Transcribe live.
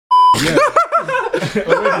Yeah.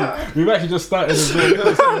 Already. We've actually just started as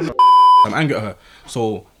well. I'm angry at her.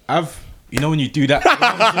 So you know when you do that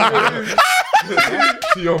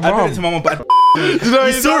to your I mom. did it to my mum, but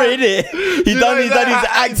You saw it, innit? He done his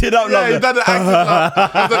acting up. Yeah, he done the acting up.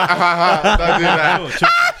 Don't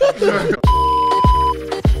do that.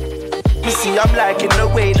 You see, I'm liking the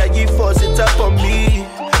way that you force it up on me.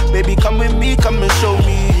 Baby, come with me, come and show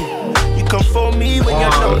me. You can phone me when you're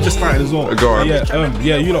done. just started as well. Go on.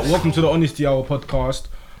 Yeah, you lot, welcome to the Honesty Hour podcast.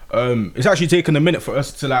 It's actually taken a minute for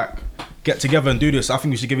us to like get together and do this. I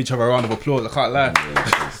think we should give each other a round of applause. I can't lie. Give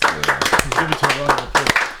each other a round of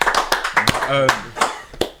applause.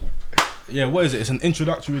 Yeah, what is it? It's an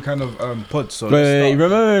introductory kind of pod. So Wait,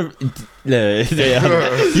 remember? No,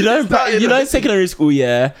 you know, in secondary school,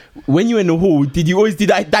 yeah. When you were in the hall, did you always do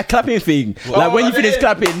that clapping thing? Like when you finish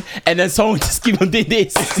clapping, and then someone just keep on doing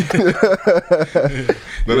this. Yeah,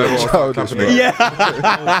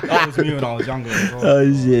 that was me when I was younger. Well.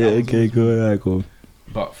 Oh shit! Okay, cool.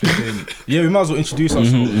 But yeah, we might as well introduce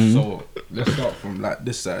ourselves. So let's start from like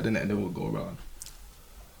this side, innit? And then we'll go around.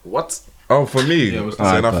 What? Oh, for me? Yeah,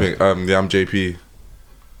 say nothing. Yeah, I'm JP.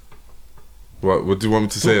 What do you want me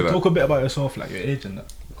to say? Talk a bit about yourself, like your age and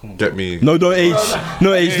that. Come on. Get me. No age.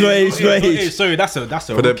 No age. Sorry, that's a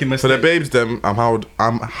For rookie mistake. the babes, them.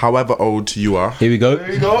 I'm however old you are. Here we go.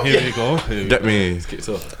 Here we go. Get me.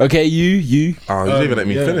 Okay, you. Oh, you didn't even let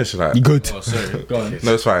me finish that. You good? Oh, sorry. Go on.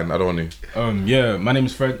 No, it's fine. I don't want to. Yeah, my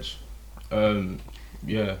name's French.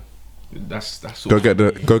 Yeah, that's all. Go get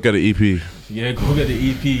the EP. Yeah, go get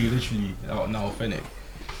the EP. Literally out now, authentic.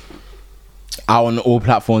 Out on all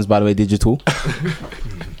platforms, by the way, digital.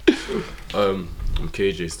 I'm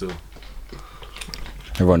KJ still.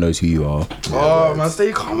 Everyone knows who you are. Oh man,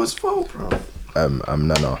 stay calm as fuck, bro. I'm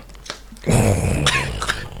Nana.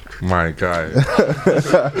 My guy.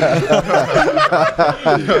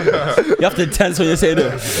 You have to tense when you say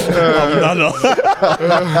that. No.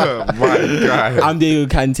 My guy. I'm Diego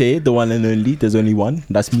Kante, the one and only. There's only one.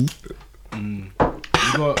 That's me.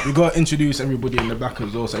 We got to introduce everybody in the back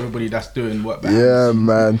as well. So everybody that's doing work back. Yeah,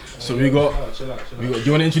 man. So we got. Do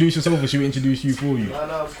you want to introduce yourself, or should we introduce you for you?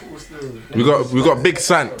 We got Big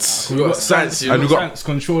Sant. We got Sans, and we got Sans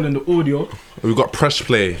controlling the audio. We got Press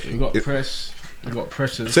Play. We got Press. We got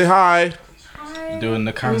Precious Say hi. doing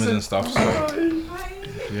the cameras and stuff. So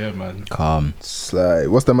yeah, man. Calm. Sly.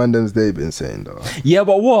 What's the man them's day been saying though? Yeah,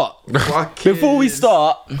 but what? Before we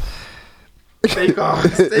start. Stay calm.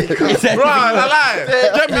 Bro, I lie.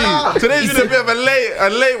 Get me. Today's been a bit of a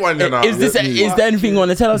late one, you know. Is there anything you want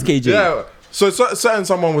to tell us, KJ? Yeah. So certain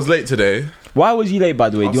someone was late today. Why was you late, by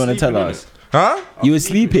the way? Do you want to tell us? Huh? You were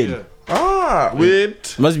sleeping. Yeah. Weird.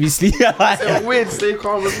 Must be sleeping. Weird, stay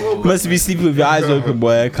calm as well. Must be sleeping with your eyes open,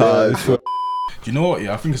 boy. Do you know what?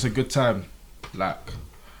 Yeah, I think it's a good time, like,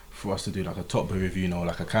 for us to do like a top review. You know,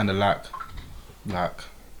 like I kind of like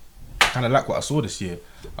what I saw this year.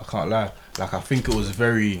 I can't lie. Like I think it was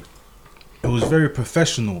very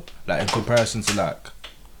professional. Like in comparison to like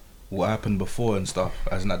what happened before and stuff,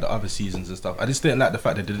 as in like the other seasons and stuff. I just didn't like the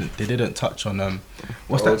fact that they didn't touch on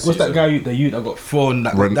what's that guy that got thrown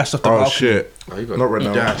that dashed off the balcony. Shit. Not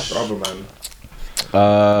Renault. Dash. The other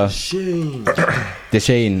man. Shane. The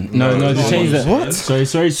Shane. No, the Shane's what? Sorry.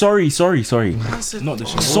 Not the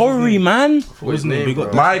shit. Sorry, man. What his name? We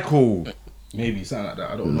got Michael. maybe something like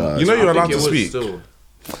that. I don't know. You know you're allowed to speak. Still.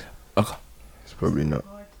 It's probably not.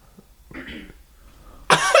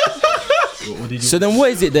 What did you? So then,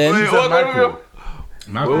 what is it then?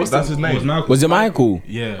 Michael. That's his name. Was it Michael?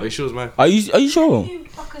 Yeah. Are you sure it's Michael? Are you sure? You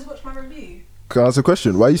fuckers watch my review. Can I ask a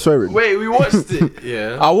question? Why are you swearing? Wait, we watched it.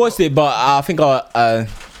 Yeah. I watched it, but I think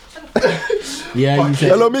yeah, you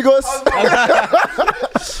said. Hello, amigos.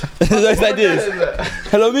 Looks like this.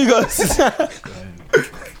 Hello, amigos. Oh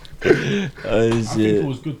I think it shit.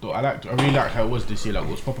 was good though. I really liked how it was this year. Like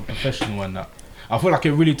it was proper professional and that. I feel like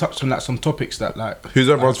it really touched on like some topics that like. Who's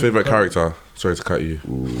everyone's favourite character? Sorry to cut you.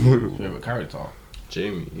 Favorite character?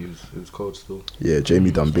 Jamie, he was cold still. Yeah,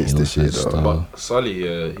 Jamie done bits this year though. But Sully,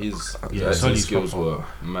 his Sully's skills proper. were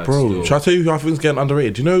mad. Bro, still. shall I tell you who I think's getting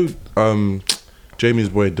underrated? Do you know Jamie's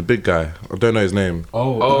boy, the big guy? I don't know his name.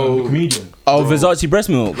 The comedian. Oh, Versace breast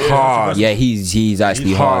milk. Hard. Yeah, he's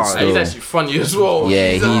actually hard. hard. And he's Still. actually funny as well.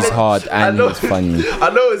 Yeah, he's hard and know. he's funny. I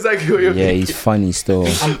know exactly what you're Yeah, he's funny still.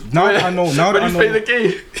 Now that I know. when he's playing the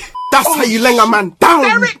game. That's how you ling a man down.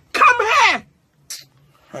 Eric, come here!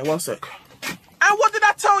 Hey, one sec. And what did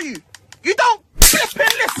I tell you? You don't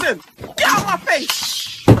flipping listen! Get out of my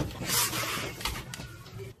face!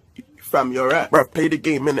 Fam, you're right. Bro, play the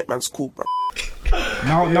game, innit, man's cool, bro.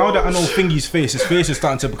 Now that I know Thingy's face, his face is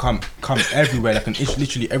starting to come everywhere, like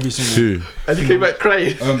literally every single. Who? And he came back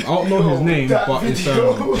crying. I don't know his name, but it's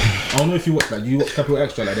I don't know if you watch Capital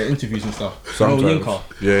Extra, like their interviews and stuff. Sometimes. You know Yinka,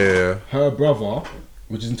 Yeah. her brother,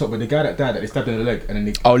 which is in top, but the guy that died, that they stabbed in the leg, and then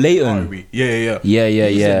they. Oh, Leighton. Yeah. Yeah.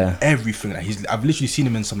 He's in everything. Like I've literally seen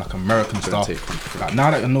him in some like American stuff. Like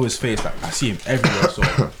now that I know his face, like I see him everywhere.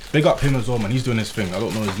 So big up him as well, man. He's doing his thing. I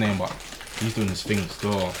don't know his name, but he's doing his thing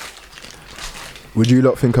still. Would you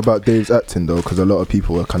lot think about Dave's acting though? Because a lot of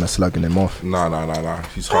people were kind of slagging him off. Nah.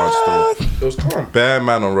 He's hard still. It was calm. Bare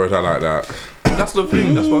man on road, I like that. That's the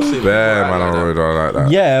thing. That's what I say. Bare man on road, I like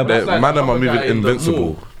that. Yeah, They- Like man, the them are other moving guy in the invincible.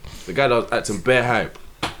 mall, the guy that was acting bare hype.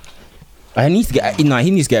 he needs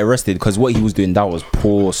to get arrested because what he was doing, that was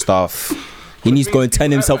poor stuff. He needs to go and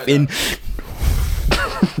turn himself in.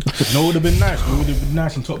 No, it would have been nice. It would have been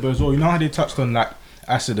nice in Top Boy as well. You know how they touched on like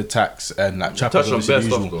acid attacks and like trappers touched on obviously bare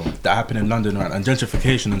stuff, usual though. that happen in London, right? And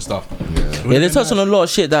gentrification and stuff. Yeah, they touched on a lot of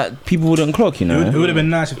shit that people wouldn't clock, you It know. would have been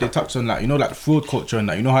nice if they touched on like like fraud culture and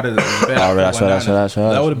that. You know how they. That's right.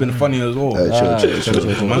 That would have been funny as well.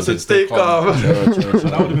 Chill. Man said Stay calm. That would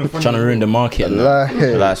have been funny. Trying to ruin the market.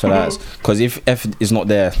 Relax. Because if F is not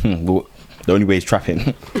there, well, the only way is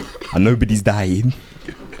trapping, and nobody's dying.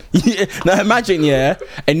 Now imagine, and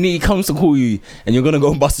then he comes to call you, and you're gonna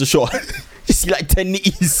go and bust a shot. You see like 10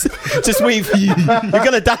 knees, just waiting for you. You're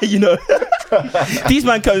gonna die, you know. These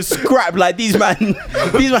man can scrap like these man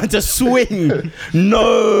just swing.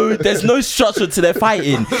 No, there's no structure to their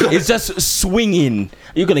fighting. It's just swinging.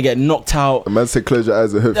 You're gonna get knocked out. A man said close your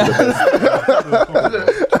eyes and hope for the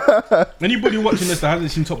best. Anybody watching this that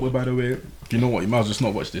hasn't seen Top Boy, by the way, you know what? You might as well just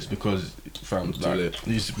not watch this because fam,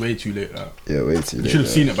 it's way too late. Yeah, wait till You should have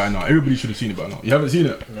seen it by now. Everybody should have seen it by now. You haven't seen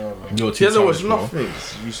it? No. You're too He hasn't watched childish, bro. nothing.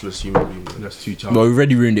 It's useless human being. That's too childish. Well, we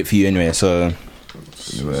already ruined it for you anyway, so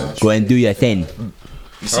go and do your thing.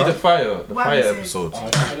 You see the fire episode.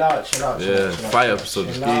 Chill out. Yeah, fire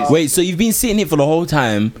episode. Wait, so you've been sitting here for the whole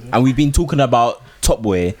time, and we've been talking about Top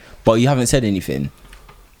Boy, but you haven't said anything.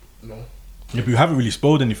 Yeah, but we haven't really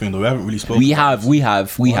spoiled anything though. We haven't really spoiled. We have. What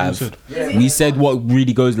have you said? We said what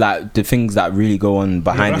really goes, like the things that really go on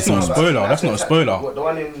behind the That's not a scenes. spoiler. That's not a spoiler. What, the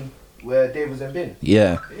one in where Dave was in bin?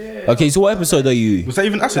 Yeah. Okay, so what episode are you? Was that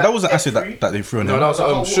even acid? That wasn't acid that they threw in No, there.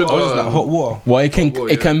 that was sugar. That was like hot water. Well,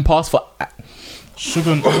 it can pass for.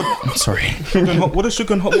 Sugar and Sorry. sugar and hot. What does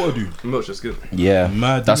sugar and hot water do? Milk's just good. Yeah.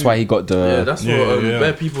 Mad, That's isn't why it? he got the. Yeah, that's what yeah.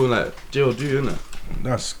 bare people in like jail do, innit?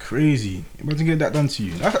 That's crazy. Imagine getting that done to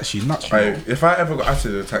you. That's actually nuts. You know? If I ever got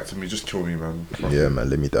acid attacked to me, just kill me, man. Yeah, man,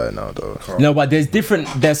 let me die now, though. No, but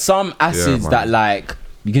there's some acids man. that like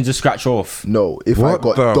you can just scratch off. No, if I What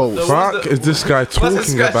got the dosed, fuck is this guy talking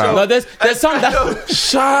scratch about? No, there's some that.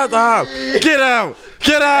 Shut up! Get out!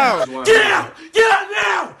 Get out! Get out! Get out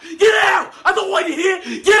now! Get out! I don't want you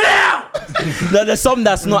here! Get out! No, there's some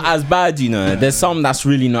that's not as bad, you know. There's some that's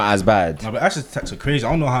really not as bad. No, but acid attacks are crazy. I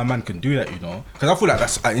don't know how a man can do that, you know. Because I feel like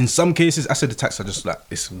that's in some cases acid attacks are just like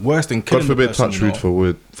it's worse than killing. God forbid, the person, touch you root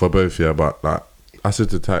know? for both, yeah. But like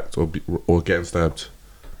acid attacked or getting stabbed,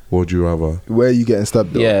 what would you rather? where are you getting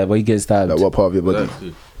stabbed, though? Yeah, where you get stabbed. Like, what part of your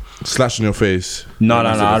body? Slash in your face. No,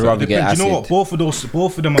 I'd rather get Depends, acid. you know what? Both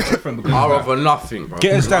of them are different because I'd like, rather nothing, bro.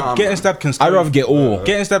 getting stabbed can. I'd rather get all.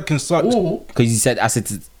 Getting stabbed can start. Because you said acid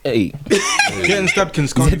to 8. Getting stabbed can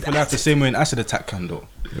scar you for life the same way an acid attack can, though.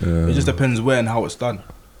 It just depends where and how it's done.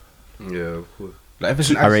 Yeah, of course. Like if it's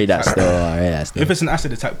an I rate acid that attack, still. if it's an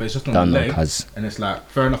acid attack, but it's just on Don't the know, leg, cuz. and it's like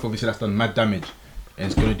fair enough. Obviously, that's done mad damage, and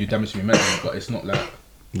it's gonna do damage to me mentally, but it's not like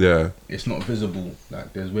Yeah. it's not visible.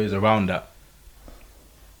 Like there's ways around that,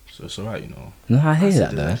 so it's alright, you know. No, I hear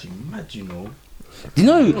that though. Actually mad, you know.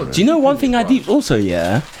 Do you know one thing I did also,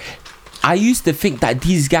 yeah? I used to think that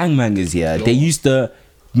these gangbangers, yeah, they used to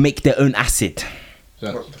make their own acid.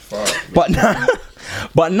 So,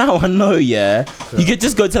 But now I know, yeah, you could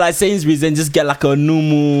just go to like Sainsbury's and just get like a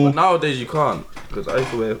normal. But nowadays you can't, because I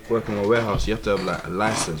used to work in a warehouse. You have to have like a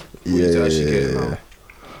license. Yeah, to actually get it yeah, now. yeah.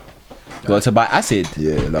 Go to buy acid.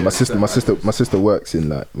 Yeah, like my sister works in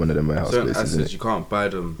like one of them warehouse Certain places. acids innit? you can't buy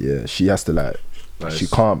them. Yeah, she has to like she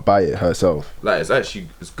it's- can't buy it herself. Like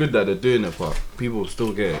it's good that they're doing it, but people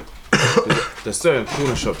still get it. There's certain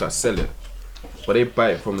corner shops that sell it, but they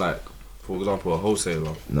buy it from like, for example, a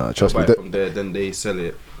wholesaler. Nah, trust Buy me. it from there, then they sell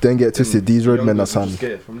it. Don't get twisted. These roadmen Young are people some just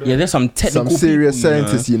get it from there. Yeah, there's some technical serious people,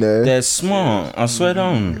 scientists, you know. They're smart. I swear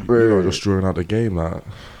down. You're just drawing out the game, like.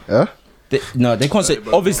 Huh? They concentrate.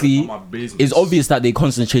 But Obviously, my business. it's obvious that they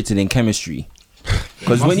concentrated in chemistry.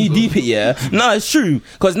 Because when you deep it, yeah, no, it's true.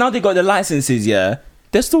 Because now they got the licenses, yeah,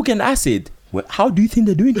 they're still getting acid. Well, how do you think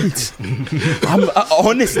they're doing it?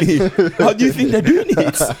 Honestly, how do you think they're doing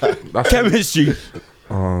it? Chemistry.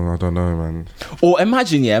 Oh, I don't know, man. Or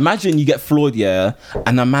imagine you get floored, yeah,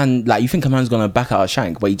 and a man, like, you think a man's gonna back out a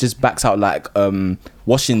shank, but he just backs out like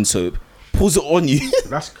washing soap, pours it on you.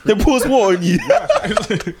 That's Then pours water on you.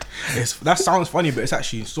 that sounds funny, but it's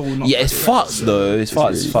actually so not. Yeah, it's fucked though. It's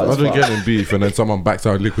fucked. It's fucked. I don't get in beef and then someone backs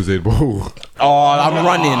out Liquid bro. Oh, I'm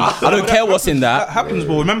running. I don't care what's in That that. happens,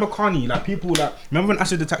 bro. Remember Carney? Like people like remember when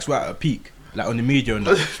acid attacks were at a peak, like on the media and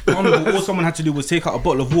that. All someone had to do was take out a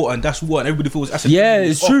bottle of water and dash water, and everybody thought it was acid. Yeah,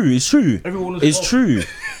 it's true. It's true. Everyone was It's off. true.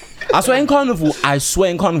 I swear in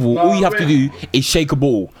carnival, all you have to do is shake a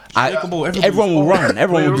ball. Shake a ball, Everyone will run.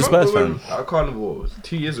 Everyone will disperse, fam. At Carnival,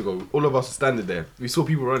 2 years ago, all of us were standing there. We saw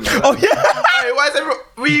people running. Oh yeah. Hey, why is everyone?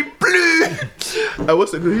 We blew. And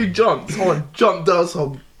what's it? Who jumped? Someone jumped down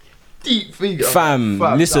some deep figure. Fam,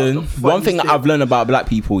 that listen. was the One thing funniest I've learned about black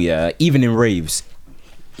people, yeah, even in raves,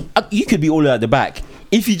 you could be all at the back.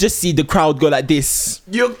 If you just see the crowd go like this,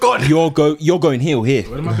 You're gone. you're going here.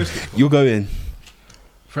 Where are my biscuits? You're going.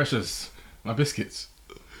 Freshers, my biscuits.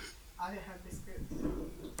 I didn't have biscuits.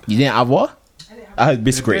 You didn't have what? I had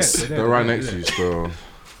biscuits. They're right next to you still.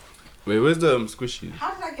 Wait, where's the squishies?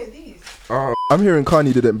 How did I get these? I'm hearing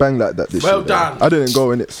Carney didn't bang like that this Well year. done. I didn't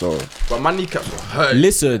go in it, so But my kneecaps were hurt.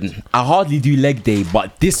 Listen, I hardly do leg day,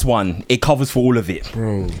 but this one, it covers for all of it.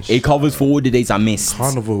 Bro, It covers for all the days I missed.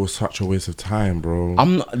 Carnival was such a waste of time, bro.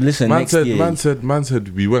 I'm not, listen, Man next said, year, man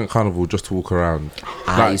said we went Carnival just to walk around.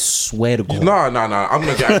 I swear to God. No, I'm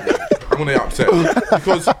gonna get angry. I'm gonna get upset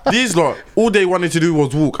because these lot, all they wanted to do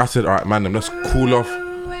was walk. I said, all right, man, let's cool off.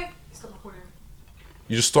 Stop recording.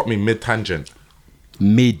 You just stopped me mid tangent.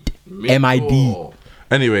 Mid. MID. Oh.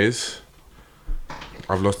 Anyways,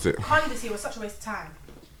 I've lost it. Carney this year was such a waste of time.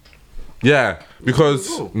 Yeah, because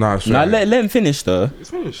Now let him finish though, It's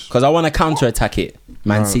finished. because I want to counter attack it.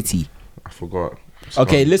 Man City. I forgot. It's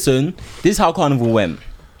Okay, gone. listen. This is how Carnival went.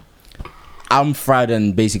 I'm fried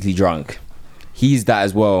and basically drunk. He's that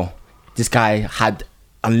as well. This guy had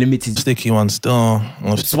unlimited Sticky one still.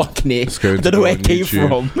 fucking it. It's going I to don't know go where on it came YouTube,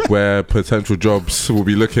 from. where potential jobs will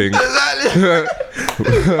be looking.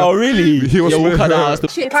 Oh really? He was Yeah, we'll with- cut that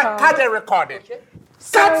out. Cut the recording.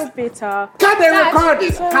 So bitter. Cut the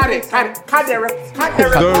recording. Cut it. Cut the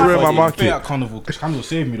recording. Don't ruin my Faint market. at Carnival. Carnival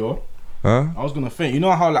saved me though. Huh? I was gonna faint. You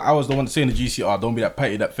know how like I was the one saying the GCR, don't be that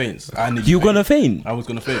petty that faints. I need You gonna faint? I was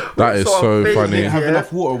gonna faint. That is so I funny. didn't have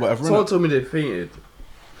enough water or whatever. Someone innit? told me they fainted.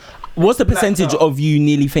 What's the percentage of you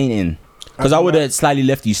nearly fainting? Because I would have slightly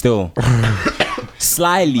left you still.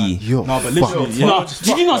 Slightly. yo, No, but literally, yeah. No,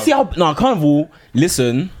 did you not see how? No, Carnival.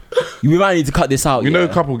 Listen, we might need to cut this out. You know, a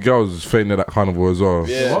yeah? couple girls fainted at Carnival as well.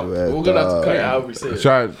 Yeah. We're gonna have to cut it out. We say it.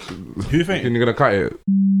 Shall Who you fainted? think you're gonna cut it?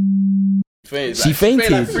 She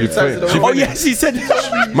fainted. Like 3 times in a row. Oh yeah, she said.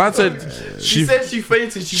 Man said She said she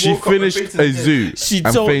fainted. She woke up and finished fainted a again. zoo She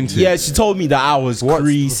and told. fainted. Yeah, she told me that I was What the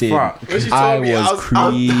creasing. fuck? When she told I me, was I was dying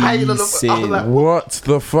on the- I was creasing. like, What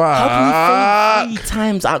the fuck? How can you faint 3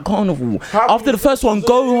 times at Carnival? After the first one,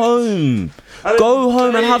 go home. Go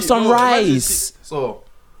home and have some rice. So,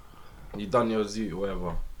 you done your zoo,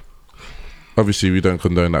 whatever. Obviously, we don't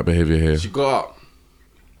condone that behaviour here. She got up.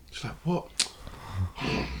 She's like, what?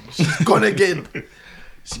 She's gone again.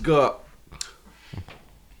 She got up.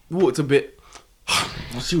 Walked a bit.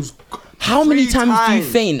 She was. How many 3 times do you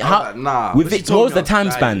times. faint? I was How, like, nah. with But she it, told what was me the I was time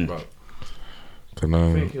dying, span? bro. Don't I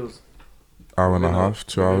know. think it was Hour and a half,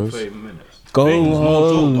 2 hours. 30 minutes. Go I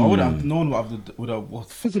would home. have known what I would have. What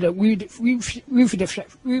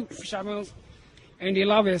And they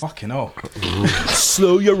love it. fucking hell?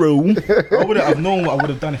 Slow your roll. I would have known what I would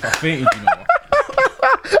have done if I fainted. You know.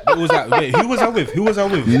 Who was that? Wait, who was I with? Who was I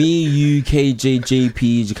with? Me, you, KJ,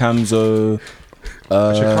 JP, Jakamzo.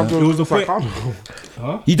 It was the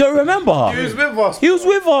faint. You don't remember? He was with us. He was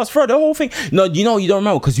with us for the whole thing. No, you know you don't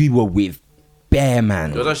remember because we were with Bear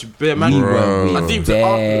Man. It was actually bare man. We Bro. were I with deemed it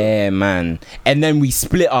Bear Man, and then we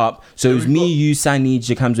split up. So it was me, you, Sani,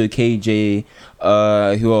 Jakamzo,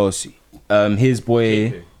 KJ. Who else? His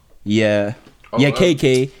boy. KK. Yeah, Oh, yeah,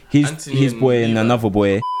 KK. His Anthony and boy and Levi. another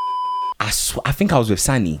boy. I think I was with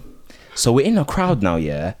Sani. So we're in a crowd now.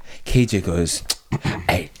 Yeah, KJ goes,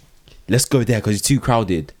 "Hey, let's go there because it's too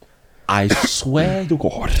crowded." I swear to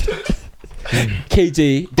God.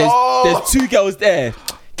 KJ, there's 2 girls there.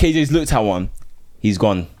 KJ's looked at one. He's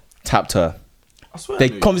gone. Tapped her. I swear.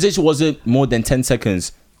 The conversation wasn't more than 10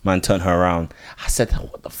 seconds. Man turned her around. I said,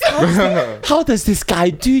 what the fuck? How does this guy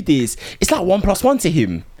do this? It's like 1 + 1 to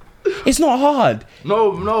him. It's not hard.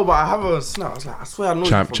 No, but I have a snap. I was like, I swear I know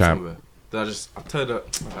Champ, you from champ. somewhere. Then I turned her. I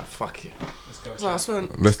was like, fuck it. I was like, I swear.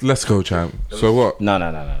 Let's go, champ. So what?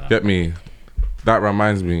 No. Get me. That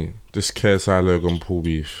reminds me. This KSI Logan Paul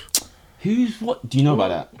beef. Who's what? Do you know about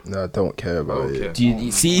that? No, I don't care about it. Do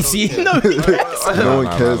you see? No, No one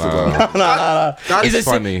cares about it. That's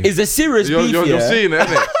funny. It's a serious beef. You're Yeah? seeing it,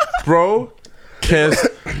 innit? Bro, do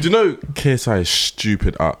you know KSI is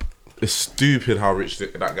stupid up? It's stupid how rich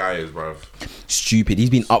that guy is, bro. Stupid.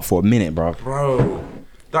 He's been up for a minute, bro. Bro,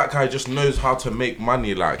 that guy just knows how to make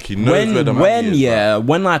money. Like, he knows where the money is.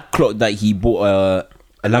 When I clocked that he bought a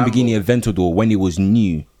Lamborghini Aventador when it was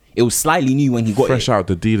new. It was slightly new when he got fresh out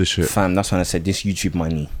the dealership. Fam, that's when I said this YouTube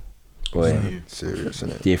money. Boy, serious,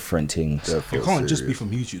 isn't it? Different things. It can't just be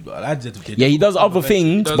from YouTube, but yeah, he does other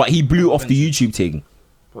things, but he blew off the YouTube thing.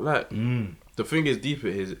 But like, the thing is deeper.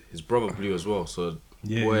 His brother blew as well. So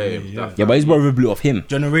Yeah, but his brother blew off him.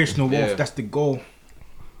 Generational wealth. That's the goal.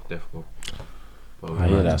 Definitely. I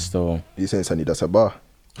hear that still. You saying Sonny? That's a bar.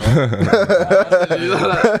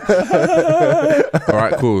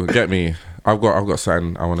 Alright, cool. Get me. I've got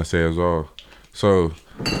something I want to say as well. So,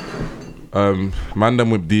 man them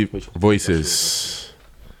with deep voices.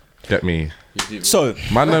 Get me. So,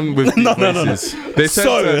 man them with deep voices. They tend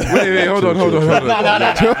to, wait, hold on.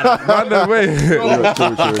 Man them, wait.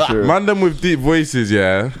 Man them with deep voices,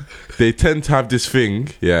 yeah. They tend to have this thing,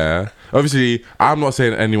 yeah. Obviously, I'm not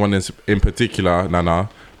saying anyone in particular, Nana,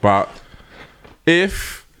 but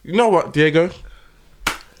if you know what, Diego.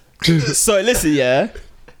 So listen, yeah.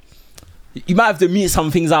 You might have to mute some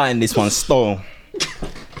things out in this one still.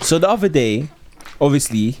 So the other day,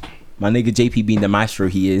 obviously, my nigga JP being the maestro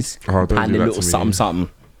he is, don't do and a that little to me. something.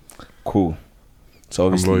 Cool. So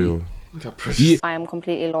obviously, I'm loyal. I am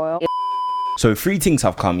completely loyal. So 3 things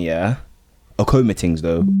have come, yeah. Okoma things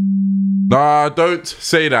though. Nah, don't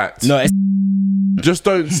say that. No, it's just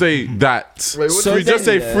don't say that. Wait, so we just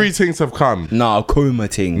say 3 things have come. Nah, Okoma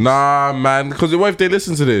things. Nah, man, because what if they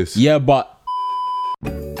listen to this? Yeah, but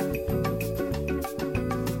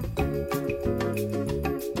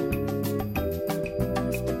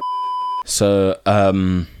so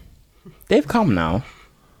they've come now.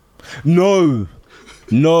 No.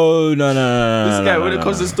 This guy, when it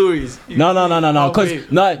comes to stories. No. Because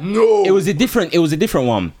it was a different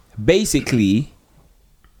one. Basically,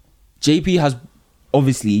 JP has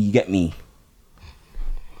obviously, you get me.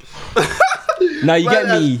 Now you get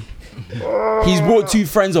me. He's brought 2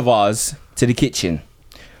 friends of ours to the kitchen,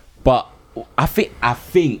 but I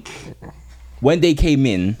think when they came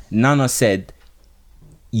in, Nana said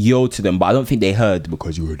yo to them, but I don't think they heard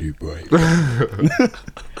because you were deep boy.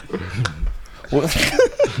 That's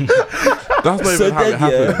not even how it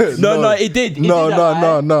happened. No, it did.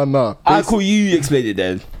 No. I call you explain it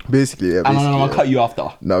then. Basically, yeah. No, I'll cut you after.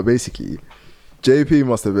 No, basically, JP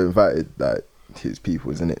must have invited like his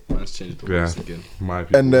people, isn't it? Let's change the voice again. My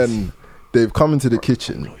people. And then they've come into the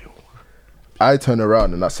kitchen. I turned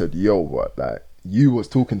around and I said, "Yo, what?" Like you was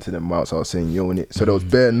talking to them whilst I was saying yo in it. So there was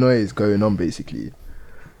bare noise going on basically.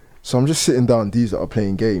 So I'm just sitting down. These that are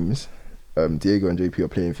playing games. Diego and JP are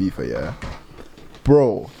playing FIFA. Yeah.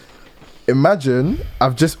 Bro, imagine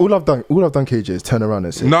all I've done KJ is turn around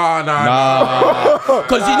and say Nah.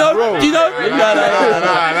 Because do you know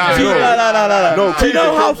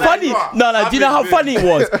how funny? No. Do you know how funny it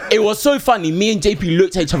was? It was so funny. Me and JP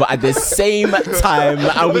looked at each other at the same time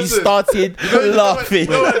and we started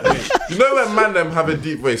laughing. You know when man them have a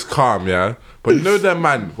deep voice, calm, yeah. But you know that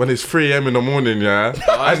man when it's 3 a.m. in the morning, yeah,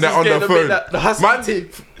 and they're on the phone. Man,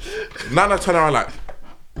 Nana turn around like.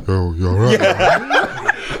 Yo, you're right.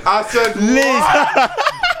 Yeah. I said, Liz.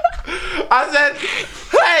 I said,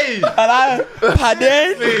 hey.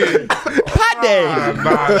 Pardon.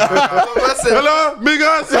 Hello,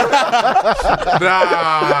 Migos.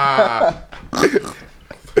 Nah.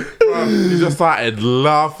 He just started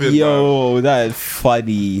laughing. Yo, man. That is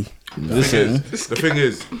funny. The thing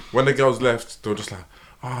is, when the girls left, they were just like,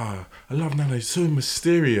 I love Nana. He's so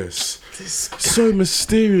mysterious. So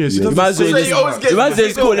mysterious. You might as well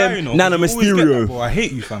just call him Nana Mysterio. I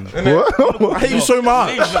hate you, fam. What? I hate you so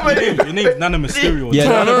much. Your name's Nana Mysterio. Yeah,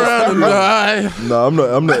 turn around and die. No,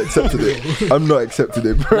 I'm not accepting it. I'm not accepting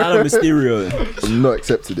it, bro. Nana Mysterio. I'm not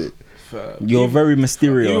accepting it. You're very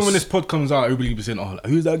mysterious. Even when this pod comes out, everybody will be saying, "Oh, like,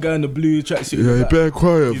 who's that guy in the blue tracksuit?" Yeah, you better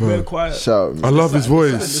quiet, You better quiet. Shout. I love his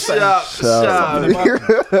voice. Shout.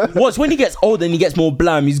 Watch, when he gets older and he gets more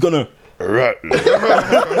blam, he's gonna. No.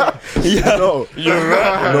 Do you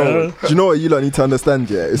know what you lot need to understand?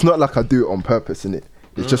 Yeah, it's not like I do it on purpose, innit?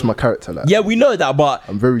 It's just my character. Like, yeah, we know that, but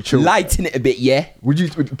I'm very chill. Lighten it a bit, yeah.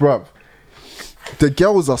 Bruv? The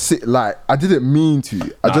girls are like, I didn't mean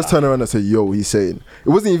to. I just turned around and said, yo, he's saying. It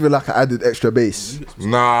wasn't even like I added extra bass.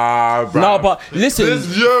 Nah, bro. No, but listen.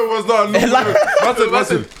 This yo was not.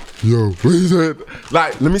 Listen. Yo, what is it?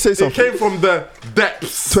 Like, let me say something. It came from the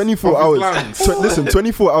depths. 24 of his hours. lungs. Listen,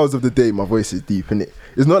 24 hours of the day, my voice is deep, innit?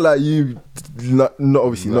 It's not like you, not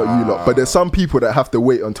obviously not you lot, but there's some people that have to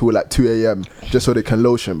wait until like 2 a.m. just so they can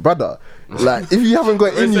lotion, brother. Like if you haven't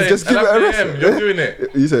got in you, just give it a rest. You're doing it.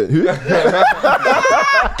 You said who?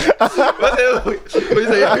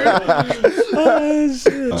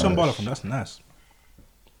 Shambala from that's nice.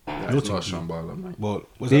 That's not Shambhala, man. Well,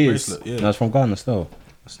 what's that bracelet? Yeah, That's from Ghana still.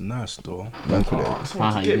 that's nice though. I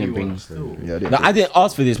didn't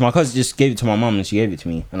ask for this. My cousin just gave it to my mum and she gave it to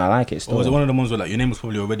me, and I like it still. Or was it one of the ones where like your name was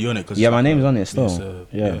probably already on it? Yeah, my name's on it still.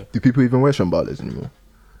 Yeah. Do people even wear Shamballas anymore?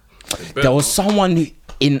 There was someone who,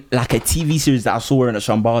 in like a TV series that I saw wearing a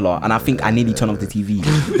Shambhala, and I think I nearly turned off the TV.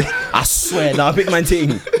 I swear, now big man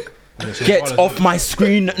thing. Get off my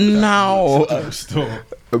screen now.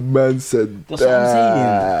 A man said That's what I'm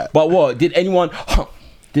saying. But what did anyone have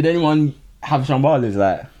Shamballas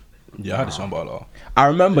like? Yeah, I had a Shambala. I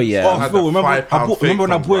remember, yeah. Oh, Phil, remember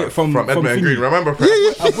when I bought it from Edmund and Green. Thingy? Remember? The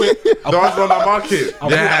ones on that market.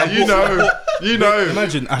 You know.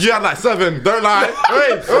 Imagine. You had like 7. Don't lie.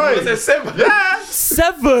 Wait. Was it 7? Yeah.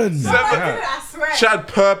 7. I swear. She had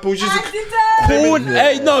purple. She's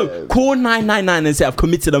Call 999 and say I've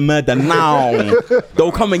committed a murder now.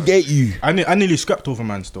 They'll come and get you. I nearly scrapped over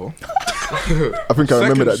man store. I think I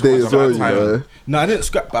remember that day as well, you know. No, I didn't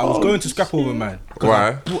scrap, but I was going to scrap over man.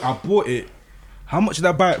 Why? I bought it. How much did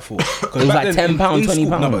I buy it for? It was like £10,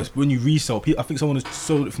 £20. No, but when you resell, I think someone has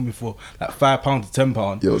sold it for me for like £5 to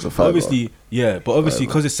 £10. Yeah, it was a £5. Obviously, yeah, but obviously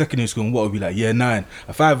because it's secondary school and what would be like year 9,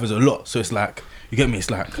 a £5 is a lot. So it's like, you get me?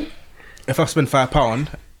 It's like, if I spend £5,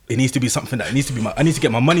 it needs to be something that I need to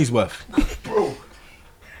get my money's worth. Bro.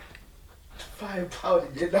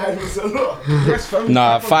 £5 in your 9 was a lot.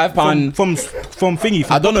 Nah, £5 from thingy.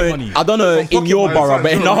 From I don't know in your borough,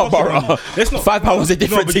 but in our borough, £5 was a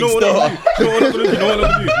different thing still. We're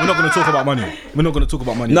not gonna talk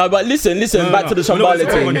about money. No, but listen, back to the Shambhala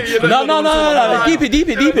thing. No. Deep it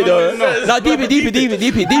though. No, deep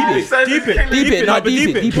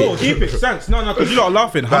it. Thanks. No, because you lot are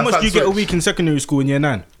laughing. How much do you get a week in secondary school in year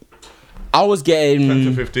 9? I was getting 10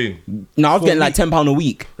 to 15. No, I was getting like £10 a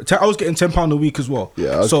week. I was getting £10 a week as well.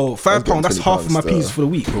 Yeah. So £5, that's half of my piece for the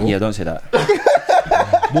week, bro. Yeah, don't say that.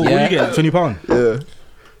 What do you get? £20? Yeah.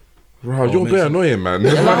 Bro, you're very annoying, man. He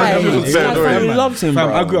loves him, Fam,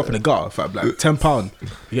 bro. I grew up in the gutter, fam, like £10.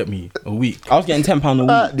 You get me? A week. I was getting £10 a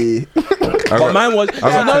week. But mine was.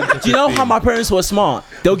 Do you know how my parents were smart?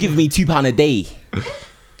 They'll give me £2 a day.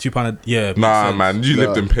 £2, yeah. Nah, man, you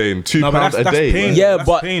lived in pain. £2 a day. Pain. Yeah, That's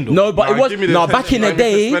but pain, though. no, but Nah, it was give me the no attention, back in the man.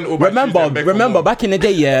 day. Spend all my Tuesday and Beckham Remember, more. back in the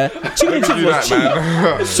day, yeah, chicken and chips do was that, cheap.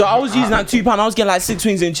 man. So I was using that £2. I was getting like 6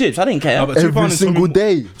 wings and chips. I didn't care. No, but £2 Every and single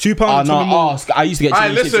day. £2 Oh and no, more. I used to get chicken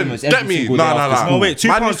and chips listen, almost get every me. single No, day no, after no. school. No, wait,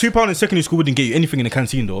 £2 in secondary school wouldn't get you anything in the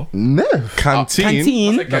canteen, though. No.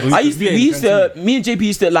 Canteen. Me and JP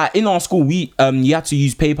used to like in our school. You had to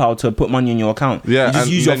use PayPal to put money in your account. Yeah, you just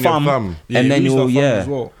and use your then your thumb, thumb. and then you'll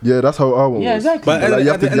Yeah, that's how our one was. Yeah, exactly. But Like, you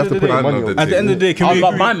have to at the put end money of on. the At the end of the day, can we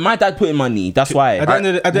agree? My dad put in money. That's why. At the end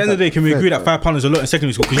of the day, can we agree that £5 is a lot in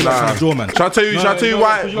secondary school? Because you're not trying to draw, man. Shall I tell you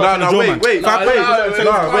why? No, wait. I'm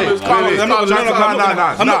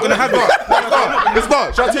not gonna have it. It's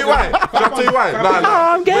not. Shall I tell you why?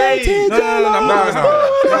 I'm getting jealous.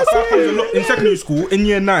 In secondary school, in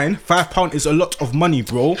year 9, £5 is a lot of money,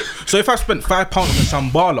 bro. So if I spent £5 on a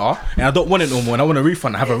Shambhala and I don't want it no more and I want a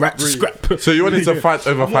refund, I have a right to scrap. So you wanted to fight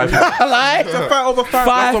over £5? Like To fight over £5.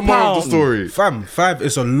 That's the moral of the story. Fam, 5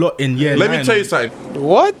 is a lot in year 9. Let me tell you something.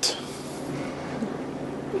 What?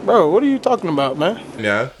 Bro, what are you talking about, man?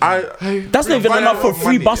 Yeah, that's not even enough for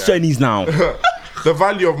free bus journeys now. The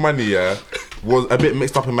value of money, yeah, was a bit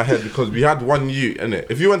mixed up in my head because we had one youth, innit?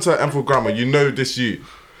 If you went to Enfield Grammar, you know this youth.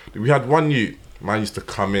 We had one youth. Man used to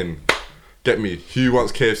come in, get me. Who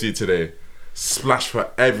wants KFC today? Splash for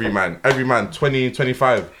every man, 20,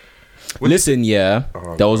 25. Listen, yeah,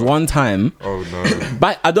 there was one time. Oh no!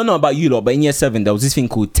 But I don't know about you lot, but in year 7 there was this thing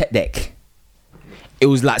called Tech Deck. It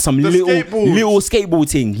was like some little skateboard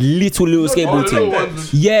thing, little skateboard thing.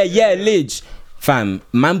 Yeah, Lidge. Fam,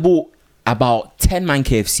 man bought about 10 man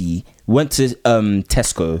KFC, went to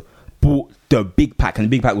Tesco, bought the big pack, and the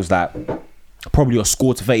big pack was like probably a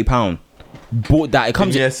score to £30. Bought that. It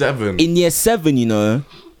comes in year 7. In year 7, you know,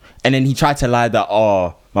 and then he tried to lie that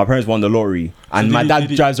my parents won the lottery and my dad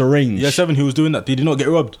drives a Range. Year 7, he was doing that. Did he not get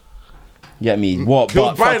robbed? Get me? What? He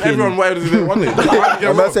was buying everyone whatever they wanted.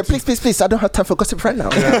 I said, please, I don't have time for gossip right now.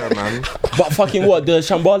 Yeah, man. But fucking what? The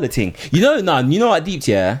Shambhala thing. You know what deep,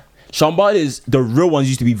 yeah? Shamballas, the real ones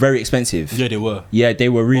used to be very expensive. Yeah, they were. Yeah, they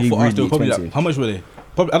were really For us, they were probably expensive. like, how much were they?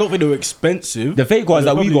 Probably, I don't think they were expensive. The fake ones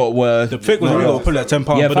that we got were the fake ones we got were probably like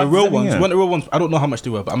 £10. Yeah, but the real 5-7, ones, yeah. when the real ones, I don't know how much they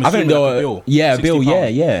were, but I'm I assuming think they like were, a bill. yeah, £60. bill,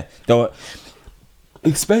 yeah. They were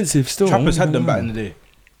expensive still. Trappers had them back in the day.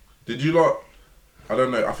 Did you lot? I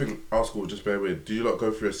don't know. I think our school, just bear with. Do you lot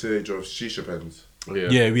go through a stage of shisha pens?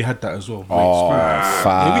 Yeah, we had that as well. Oh,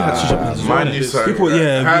 Yeah, we had shisha pens as well. Mine used to. People,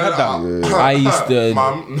 yeah, we had that. I used to.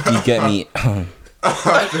 Mum. You get me?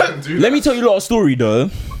 Do Let me tell you a little story though.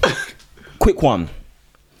 Quick one.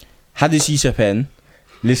 Had the shisha pen.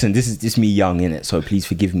 Listen, this is me young, innit? So please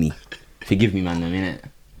forgive me. Forgive me, man, innit? Are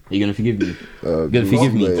you gonna forgive me? You're gonna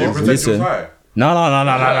forgive me. Listen.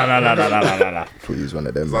 No. Please, one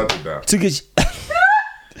of them. I did that. Took it.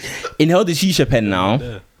 Inhaled the shisha pen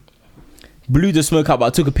now. Blew the smoke out, but I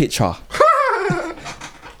took a picture.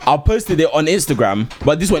 I posted it on Instagram,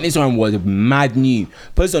 but this one Instagram was mad new.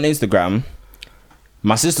 Posted on Instagram.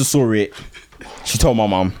 My sister saw it. She told my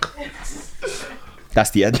mum. That's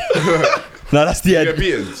the end. No, that's the end. You get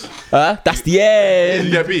beaten? That's the end.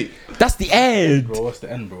 You get beat? That's the end. Bro, what's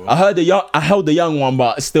the end, bro? I held the young one,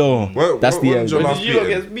 but still, that's the end. Did you not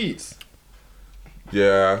get beats?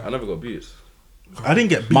 Yeah. I never got beats. I didn't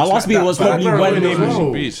get beats. My last beat was probably when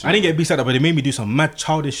I beats. didn't get beats like that, but they made me do some mad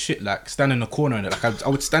childish shit, like stand in the corner and like I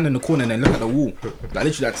would stand in the corner and then look at the wall, like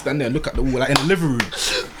literally like stand there and look at the wall, like in the living room.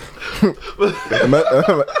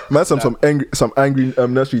 Man, some angry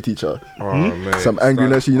nursery teacher. Oh, mate. Some angry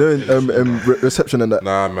nursery, you know, in reception and that.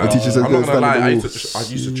 Nah, man. The teacher says, I'm not gonna lie. stand I in the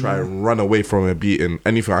used to try and run away from a beating.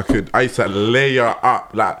 Anything I could. I used to layer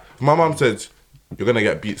up. Like my mum said, "You're gonna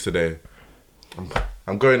get beats today."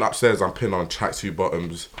 I'm going upstairs. I'm pinning on tracksuit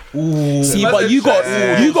bottoms. Ooh. See, but you got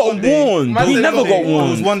warned. We never got There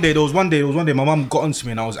was warned. one day. My mum got onto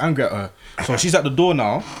me and I was angry at her. So she's at the door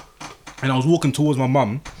now, and I was walking towards my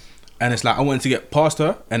mum, and it's like I wanted to get past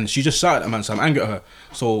her, and she just shouted at me, so I'm angry at her.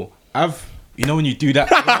 So you know when you do that.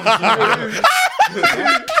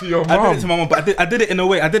 Your I did mum. it to my mum, but I did it in a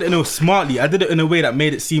way. I did it in a smartly. I did it in a way that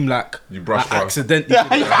made it seem like You brushed I off. accidentally.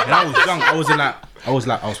 did it. And I was young. I was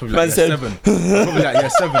probably like year 7.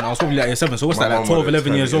 I was probably like year 7. So what's My that? Like mum 12, would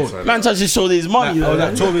 11 years old. turn Man tried to show his money. Like, I was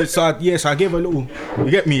like 12 years, so I gave her a little.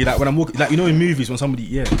 You get me? Like when I'm walking, like you know in movies when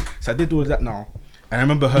somebody, So I did all of that now, and I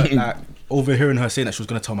remember her like overhearing her saying that she was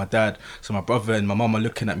gonna tell my dad. So my brother and my mum are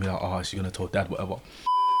looking at me like, oh, she's gonna tell dad whatever.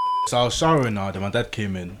 So I was showering now. Then my dad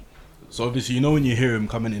came in. So obviously, you know when you hear him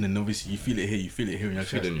coming in, and obviously you feel it here in your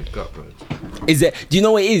chest. In your gut, bro. Is it? Do you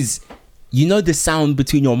know what it is? You know the sound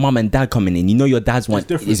between your mum and dad coming in. You know your dad's one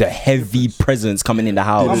different. is a heavy presence coming in the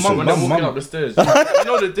house. When they're walking up the stairs, you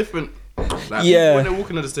know the different. Like, Yeah. When they're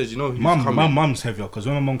walking up the stairs, you know who's My coming. mum's heavier because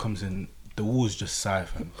when my mum comes in, the walls just sigh,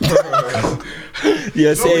 fam.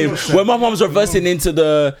 Yeah, same. When my mum's reversing into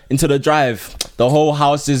the drive, the whole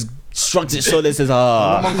house just shrugs its shoulders, says,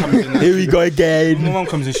 My mum comes in, like, here we go when again. my mum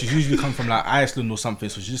comes in, she's usually come from like Iceland or something,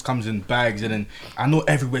 so she just comes in bags, and then I know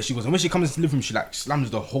everywhere she goes. And when she comes into the living room, she like slams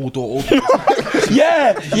the whole door open.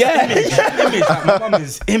 Yeah. Image, like my mum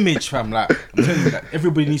is image, fam. Like I'm telling you, like,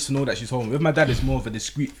 everybody needs to know that she's home. With my dad, it's more of a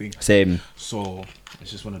discreet thing. Same. So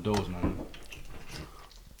it's just one of those, man.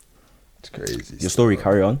 It's crazy. Your story,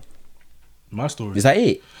 carry on. My story. Is that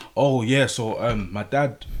it? Oh yeah, so my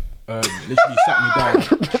dad literally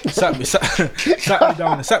sat me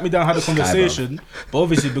down, had a conversation. But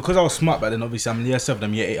obviously because I was smart back then, obviously I'm year 7,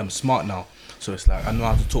 I'm year 8, I'm smart now. So it's like I know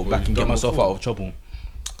how to talk back and get myself out of trouble.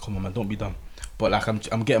 Come on, man, don't be dumb. But like I'm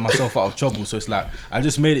getting myself out of trouble. So it's like I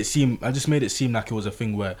just made it seem like it was a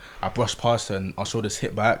thing where I brushed past her and I showed this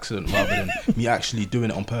hit by accident rather than me actually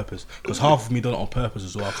doing it on purpose. Because half of me done it on purpose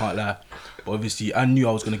as well, I can't lie. But obviously I knew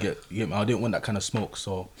I was gonna get I didn't want that kind of smoke.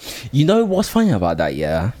 So You know what's funny about that,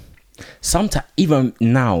 yeah? Sometimes, even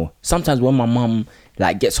now, sometimes when my mum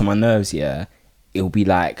like gets on my nerves, yeah, it'll be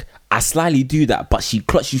like I slightly do that, but she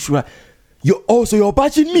clutches. She's like, so you're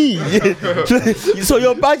badging me. So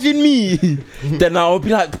you're badging me. Then I'll be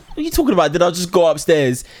like, what are you talking about? Then I'll just go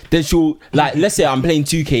upstairs. Then she'll like, let's say I'm playing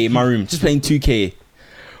 2K in my room, just playing 2K.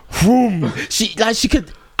 Vroom. She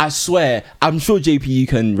could. I swear, I'm sure JP you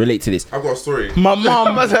can relate to this. I've got a story. My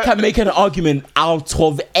mum can make an argument out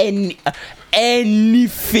of anything.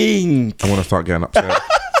 I want to start getting upset.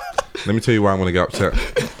 Let me tell you why I'm going to get upset.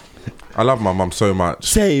 I love my mum so much.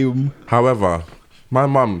 Same. However, my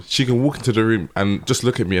mum, she can walk into the room and just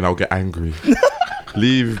look at me and I'll get angry.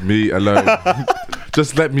 Leave me alone.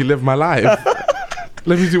 Just let me live my life.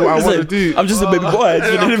 Let me do what I want to do. I'm just a baby boy.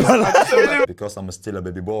 Because I'm still a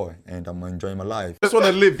baby boy and I'm enjoying my life. I just want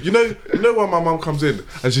to live. You know when my mum comes in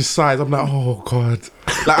and she sighs, I'm like, oh God.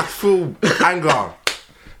 Like I feel anger.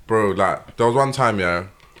 Bro, like there was one time, yeah,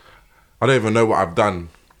 I don't even know what I've done.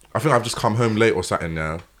 I think I've just come home late or something,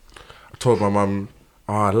 yeah. I told my mum,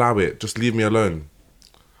 allow it. Just leave me alone.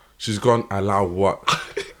 She's gone, allow what?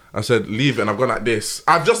 I said, leave it, and I've gone like this.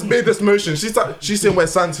 I've just made this motion. She's sitting where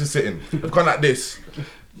Santi's sitting. I've gone like this.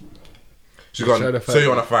 She's gone, so you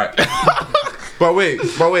want to fight? But wait.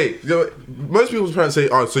 Most people's parents say,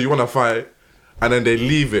 oh, so you want to fight? And then they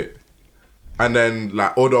leave it. And then,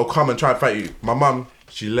 like, or they'll come and try and fight you. My mum,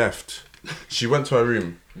 she left. She went to her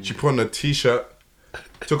room. She put on a t-shirt,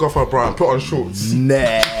 took off her bra and put on shorts.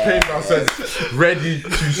 Nah. Came downstairs, ready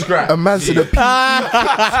to scrap. A man said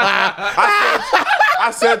I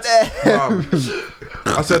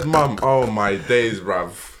said, Mum, oh my days,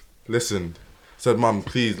 bruv. Listen. I said, Mum,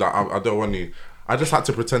 please, like, I don't want you. I just had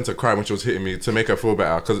to pretend to cry when she was hitting me to make her feel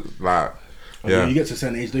better. Cause, like, yeah. You get to a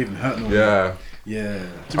certain age, don't even hurt no more. Yeah. Yeah.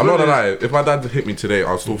 I'm not gonna lie. If my dad hit me today,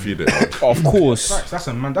 I'll still feed it. Of course. That's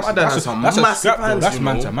a man. That's My dad a has some scrap massive though. hands, That's you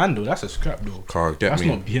man know. to man though. That's a scrap though. Can't get That's me.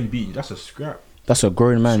 not him beating. That's a scrap. That's a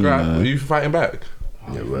grown man, Scrap. you Are know. you fighting back?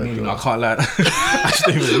 I can't lie. I just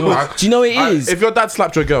don't even know. Do you know what it is? If your dad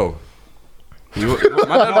slapped your girl, I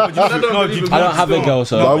don't have a girl,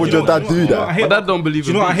 so why would your dad do that? My dad don't believe.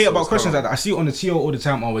 Do you know what I hate so about it's questions calm. like that? I see it on the TL all the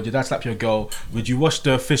time. Oh, would your dad slap your girl? Would you wash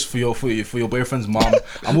the fish for your boyfriend's mom?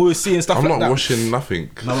 I'm always seeing stuff I'm like not that. washing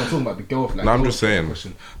nothing. No, I'm talking about the girl. Like, No, I'm girl just saying.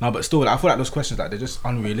 question. No, but still, like, I feel like those questions, like, they're just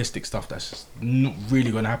unrealistic stuff. That's just not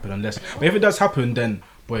really going to happen unless. But if it does happen, then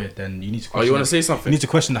then you need to. Question you want it. to say something? You need to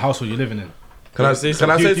question the household you're living in. Can I say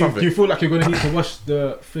something? Do you feel like you're going to need to wash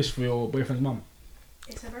the fish for your boyfriend's mum?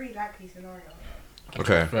 It's a very likely scenario.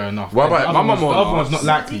 Okay. Fair enough. What about my mum? The other one's not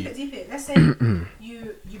likely. Deep it. Let's say you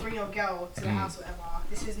bring your girl to the house, or whatever.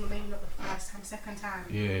 This is maybe not the first time, second time.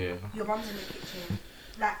 Yeah. Your mum's in the kitchen.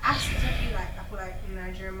 Like, absolutely, like, I feel like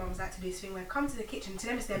Nigerian mums like to do this thing where come to the kitchen, to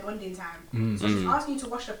them it's their bonding time. So she's asking you to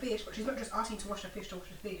wash the fish, but she's not just asking you to wash the fish to wash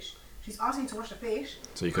the fish. She's asking you to wash the fish.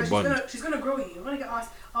 So you can because bond. She's gonna grow you. You're gonna get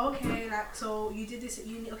asked, okay, like, so you did this at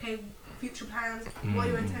uni, okay, future plans, what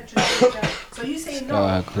are your intentions? So you say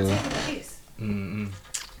no, cool. you're taking the piss. You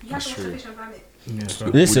have to wash the fish and ban it. Yeah,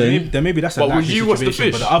 Listen. then maybe that's a But would likely you wash the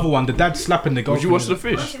situation, fish? But the other one, the dad slapping the girl. Would you wash the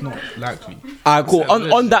fish? It's not likely. Alright, cool.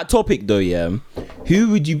 On that topic though, yeah. Who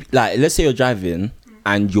would you like? Let's say you're driving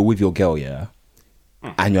and you're with your girl, yeah.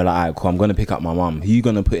 And you're like, alright, cool. I'm gonna pick up my mum. Who you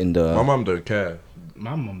gonna put in the? My mum don't care.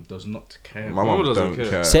 My mum does not care. My mum doesn't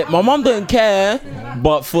care. Say, my mum don't care,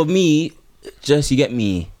 but for me, just you get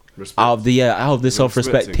me. Out of the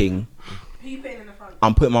self-respect thing, Who you putting in the front?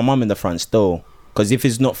 I'm putting my mum in the front still. Cause if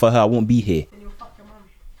it's not for her, I won't be here. Then you'll fuck your mum.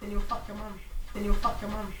 Then you'll fuck your mum. Then you'll fuck your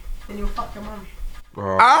mum. Then you'll fuck your mum.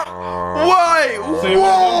 Why? So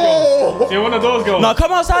you're one of those girls. No,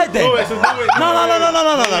 come outside then. No. No. So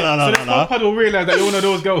this pad will realise that you're one of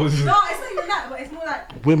those girls. No, it's not even that, but it's more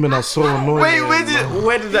like. Women are so annoying. Wait, where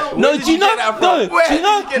did that? No, where do you know? No,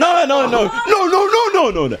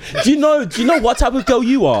 do you know? No. Do you know what type of girl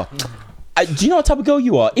you are? Do you know what type of girl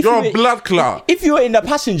you are? If You're a blood clot. If you're in the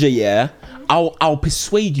passenger, yeah, I'll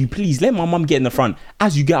persuade you. Please let my mum get in the front.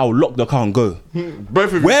 As you get, I'll lock the car and go.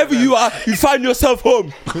 Both of you. Wherever you are, you find yourself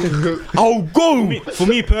home. I'll go. For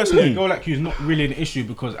me personally, a girl like you is not really an issue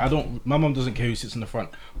because my mum doesn't care who sits in the front.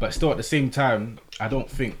 But still, at the same time, I don't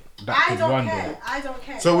think that could run though. I don't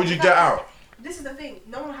care. So would you get out? This is the thing.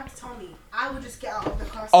 No one will have to tell me. I will just get out of the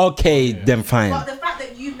car. Okay, then fine. But the fact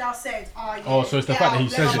that you've now said, so it's the fact that he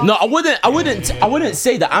says it. No, I wouldn't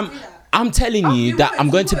say that. I'm telling you that I'm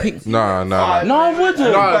going to pick. No, I wouldn't.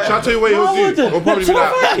 No, shall I tell you what he'll do? He'll probably be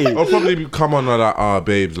like, wouldn't. I'll probably come on like,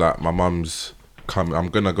 babes, like my mum's coming. I'm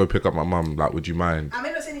gonna go pick up my mum. Like, would you mind? I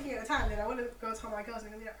may not say anything at the time. Then I want to go tell my girls and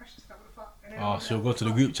they're gonna be like, precious, what the fuck? And then So you'll go to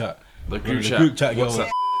the group chat. The group chat. girls.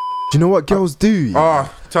 Do you know what girls do?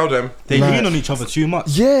 Tell them. They lean on each other too much.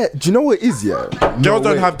 Yeah, do you know what it is, yeah? Girls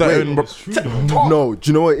don't have their own. No, do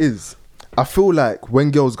you know what it is? I feel like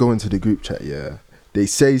when girls go into the group chat, yeah, they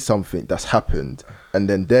say something that's happened and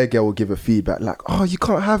then their girl will give a feedback like, oh, you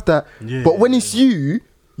can't have that. Yeah. But when it's you,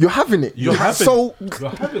 you're having it. You're having so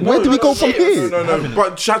it. where do we go from here? No.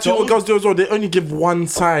 But shout out to what girls do as well. They only give one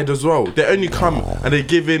side as well. They only come and they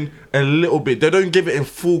give in a little bit. They don't give it in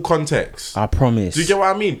full context. I promise. Do you get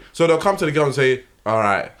what I mean? So they'll come to the girl and say, all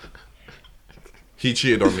right, he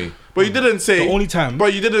cheated on me. But you didn't say The only time.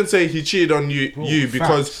 But you didn't say he cheated on you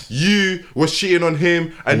because you was cheating on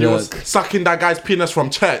him and you was sucking that guy's penis from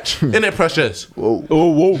church. Innit, Precious? Whoa.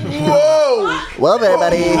 Whoa. Well,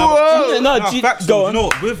 everybody. Facts though, you know,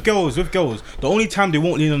 with girls, the only time they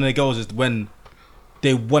won't lean on their girls is when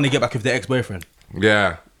they want to get back with their ex-boyfriend.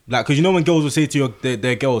 Yeah. Like, because you know when girls will say to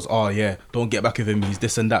their girls, oh yeah, don't get back with him, he's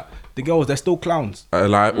this and that. The girls, they're still clowns.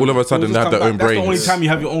 Like, all of a sudden they have their own That's brains. the only time you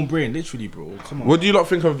have your own brain, literally, bro. Come on. What do you lot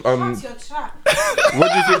think of What's your chat?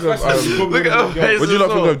 what do you think of Look at her face what do you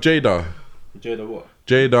lot think of Jada? Jada what?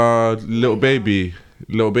 Jada, little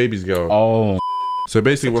baby's girl. Oh. So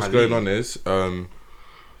basically, what's going on is,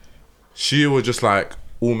 she was just like,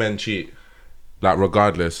 all men cheat, like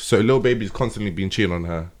regardless. So little baby's constantly been cheating on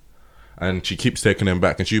her, and she keeps taking him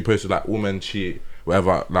back. And she posted like, all men cheat,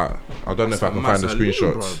 whatever. Like, I don't know if I can find the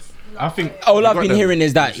screenshots. I think all I've been hearing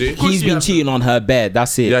is that he's been cheating on her bed.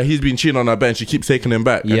 That's it. Yeah, he's been cheating on her bed and she keeps taking him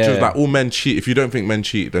back. And she was Yeah. like, all men cheat. If you don't think men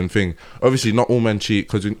cheat, then think. Obviously, not all men cheat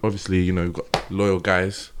because obviously, you know, you've got loyal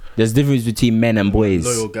guys. There's difference between men and boys.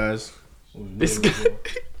 Loyal guys.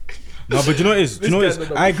 No, but you know what it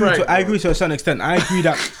is? I agree to a certain extent. I agree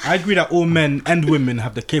that all men and women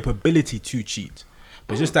have the capability to cheat.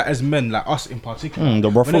 But it's just that as men, like us in particular, the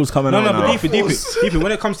ruffles coming out. No, now. but deeper.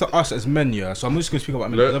 When it comes to us as men, yeah. So I'm just gonna speak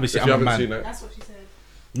about men. Because obviously, I'm a man. That's what she said.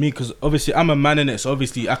 Me, because obviously I'm a man in it. So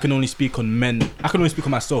obviously, I can only speak on men. I can only speak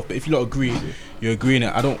on myself. But if you lot agree, you're agreeing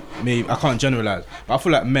it. I can't generalize. But I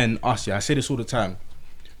feel like men, us, yeah. I say this all the time.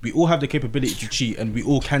 We all have the capability to cheat, and we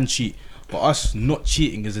all can cheat. But us not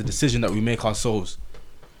cheating is a decision that we make ourselves.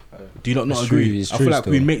 Do you not agree? I feel like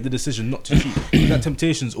we make the decision not to cheat. That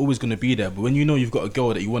temptation's always going to be there. But when you know you've got a girl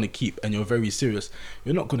that you want to keep and you're very serious,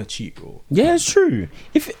 you're not going to cheat, bro. Yeah, it's true.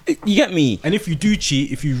 If you get me. And if you do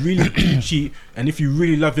cheat, if you really do cheat, and if you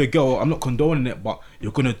really love your girl, I'm not condoning it, but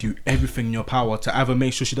you're going to do everything in your power to either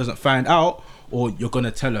make sure she doesn't find out or you're going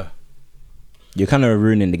to tell her. You're kind of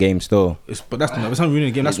ruining the game still. It's not ruining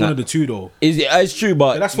the game. That's one of the two, though. It's true,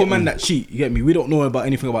 but that's for men that cheat. You get me? We don't know about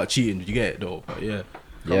anything about cheating. You get it, though. But yeah.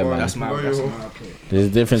 Yeah, man. That's my opinion. There's a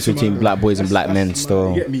difference between black boys and black men still.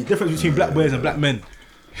 You get me? Difference between black boys and black men.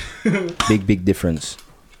 Big difference.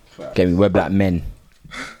 Get me? We're black men.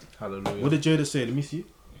 Hallelujah. What did Jada say? Let me see.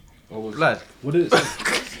 Lad. What did it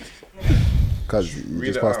say? Because you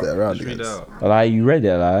just passed it around. Like, you read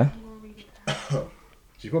it, like?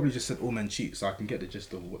 She probably just said all men cheat, so I can get the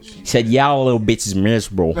gist of what she said. Y'all little bitches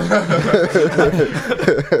miserable.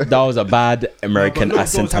 That was a bad American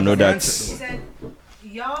accent. I know that. She said,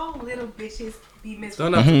 y'all little bitches be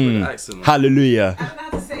miserable. Don't have to put the accent. Hallelujah. I don't know how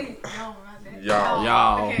to say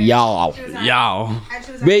y'all. Okay. Y'all.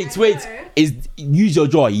 Like, Wait. Use your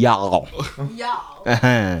jaw. Y'all. Y'all.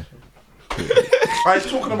 I was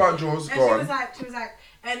talking about jaws. And Go she on. was like,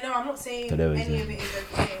 and no, I'm not saying So there any is of it is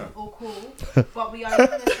okay or cool, but we are young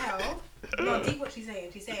as hell. No, deep what she's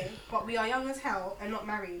saying. She's saying, but we are young as hell and not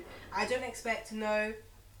married. I don't expect no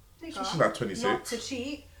nigga She's like 26. not to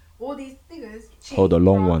cheat. All these niggas cheat. Hold a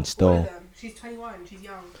long one All still. of them. She's 21. She's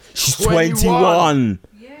young. She's 21.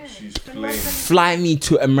 Yeah. She's playing. Fly me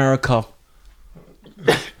to America.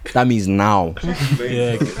 That means now.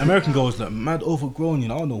 Yeah, American girls look mad overgrown. You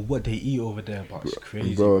know, I don't know what they eat over there, but it's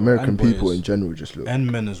crazy. Bro, American And people boys. in general just look.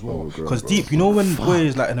 And men as well. overgrown, Because bro. deep, you know when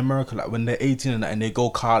boys like in America, like when they're 18 and they go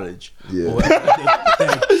college. Yeah. Or whatever,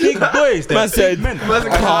 they're big boys. They're Man said, big men.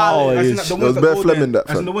 college. As in, like, the ones There's that bare go phlegm there- in that, as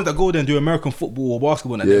in fam. the ones that go there and do American football or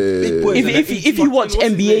basketball. And Yeah, they're big yeah, boys. If and they're if 18, you watch what's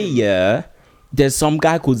his NBA, name? yeah, there's some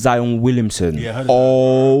guy called Zion Williamson. Yeah, I heard of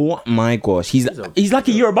Oh my gosh, he's like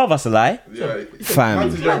a year above us, like Yeah.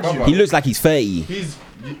 fam. He looks like he's 30. He's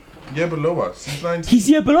yeah below us. He's 19. He's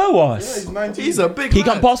year below Yeah, us. he's 19. He's a big He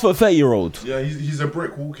man. can pass for a 30-year-old. Yeah, he's a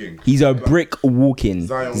brick walking. He's a brick walking.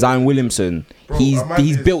 Zion Zion Williamson. Bro, He's a man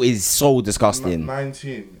he's is built is so disgusting.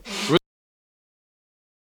 19.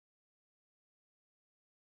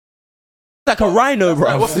 Like a rhino,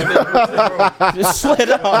 bro. What's his name? Just swear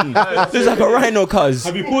down. Looks like a rhino, cuz.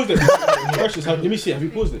 Have you paused it? Precious, let me see. Have you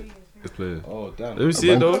paused it? Let's play it. Oh damn. Let me see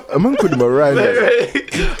it though. A man called him a rhino. Let me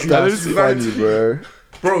That's see. funny, bro.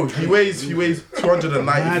 Bro, he weighs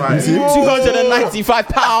 295. 295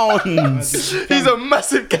 pounds. He's a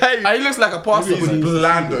massive guy. He looks like a pastor. He's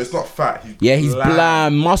bland though. It's not fat. Yeah, he's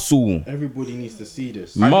blind. Muscle. Everybody needs to see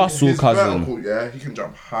this. Muscle, His cousin. vertical, yeah, he can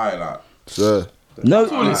jump high like. Sir. No,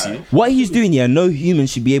 is he? what he's doing here, no human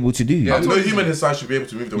should be able to do. Yeah, no human his size should be able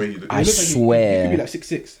to move the way he does. I He could be swear. like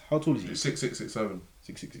 6'6". How tall is he? 6'6", 6'7".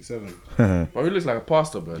 6'6", 6'7". Bro, he looks like a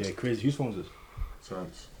pastor, bro. Yeah, crazy. Whose phone is this?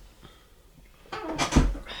 Sounds.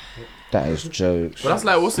 That is jokes. But that's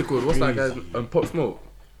like, what's it called? What's that guy's Pop Smoke?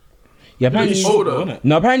 Yeah, apparently He's he's older. isn't it?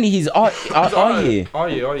 no, apparently he's yeah. Oh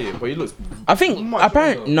yeah. But he looks. I think Much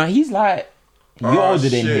apparently older. no, he's like you're Oh, older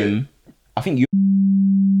than shit. him. I think you,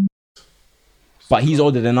 but he's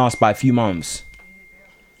older than us by a few months.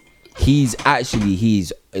 He's like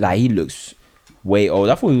he looks way old.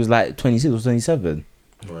 I thought he was like 26 or 27.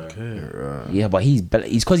 Yeah, but he's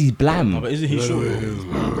because he's bland. No, but isn't he short?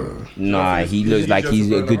 Nah, he looks like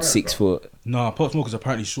he's a good 6 foot. Nah, Pop Smoke is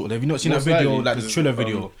apparently short. Have you not seen Most that video, likely, like the Triller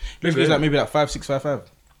video? He looks like maybe like 5'6", 5'5".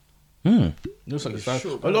 Looks like it's fine.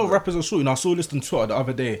 A lot of rappers are short. You know, I saw a list on Twitter the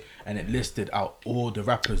other day, and it listed out all the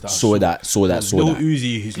rappers that Saw that. Lil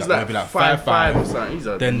Uzi, who's like maybe like 5'5". or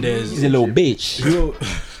something. Then there's He's a little bitch.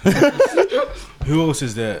 who else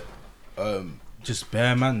is there? Just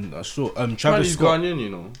bare man. Short. Travis He's Scott. Ghanaian, you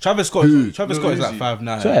know. Travis Scott is like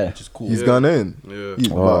 5'9", Swear. which is cool. He's gone in. Yeah.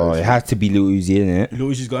 Oh, it has to be Lil Uzi, innit? Lil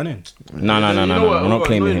Uzi's gone in. No. We're not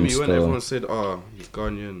claiming him When still. everyone said, he's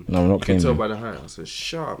Ghanaian. No, we're not You can claiming tell him. by the height. I said,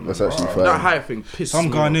 shut up, man. That's actually Bro, fine. That height thing pissed Some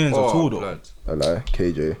me Ghanaians off. are tall though. Blood. I lie.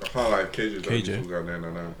 KJ. I can't like KJ. KJ.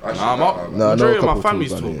 Nah, majority of my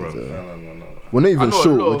family's tall, bro. No. We're not I even know a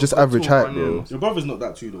short. lot We're of just tall average height, bro. Ghanaians. Your brother's not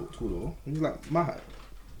that tall though. He's like my height.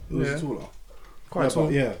 He's Yeah. taller. Quite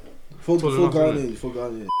tall. Yeah. Full enough,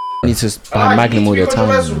 Ghanaian. I need to buy Magnum all the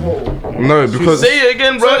time. No, because Say it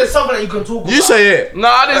again, bro. There's something that you can talk about. you say it. Nah,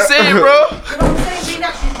 I didn't say it, bro. You know what I'm saying? Being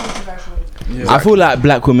actually controversial. I feel like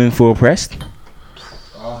black women feel oppressed. Yeah,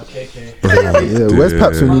 where's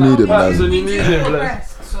Paps when you need him, Paps man? when you need him, blood.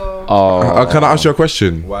 Impressed, so Oh, Can I ask you a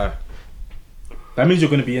question? Why? That means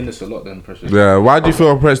you're gonna be in this a lot then, Precious. Yeah, why do you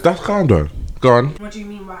feel oppressed? That's calm though. Go on. what do you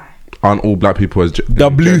mean why? Aren't all black people as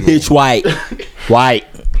WH white. White.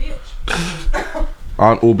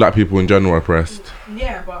 Aren't all black people in general oppressed?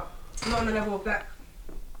 Yeah, but not on the level of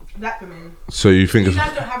black women. So you think You it's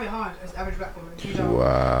guys don't have it hard as average black women. You don't.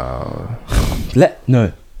 Wow.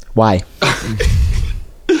 No. Why?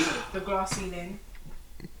 The glass ceiling.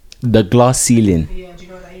 The glass ceiling. Yeah, do you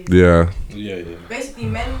know what that is? yeah. Basically,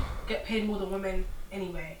 men get paid more than women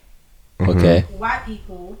anyway. Okay. White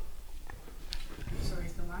people. Sorry,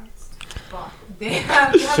 it's the whites. But they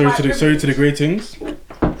have. Sorry to the greatings.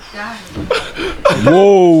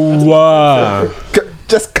 Whoa. Wow.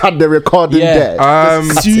 Just cut the recording there.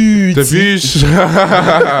 The views.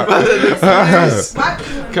 White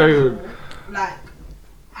people like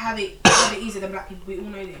have it easier than black people. We all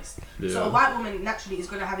know this. Yeah. So a white woman naturally is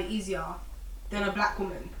gonna have it easier than a black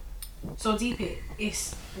woman. So deep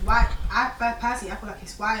it's white. Personally, I feel like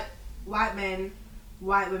it's white men,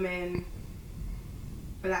 white women,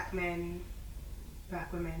 black men,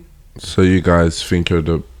 black women. So you guys think you're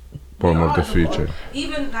the bottom of the future?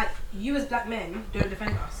 Even like you as black men don't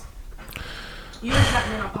defend us. You as black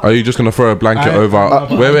men Are you just gonna throw a blanket over?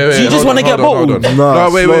 Wait. Do you just want to get bottled? No,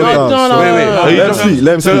 wait. No. Are you Let him just- speak.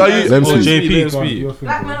 Let him so speak. are you- Let him speak. JP.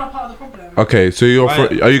 black men are part of the problem. Okay, so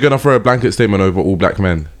are you gonna throw a blanket statement over all black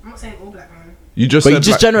men? I'm not saying all black men. You just But said you just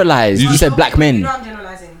black- generalized. You said black You men. know I'm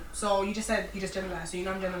generalizing. So you just said you just generalized. So you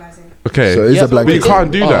know I'm generalizing. Okay, So it's Yeah, a black but you people.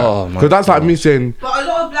 can't do that Oh, my because that's like me saying. But a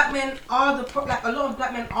lot of black men are the problem.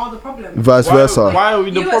 Vice versa. Why are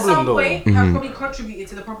we the You at problem some though? point have probably contributed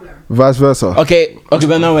to the problem. Vice versa. Okay, but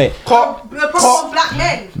no, wait. The problem of black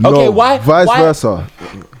men. Okay, No, why? Vice why? versa.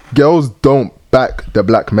 Girls don't back the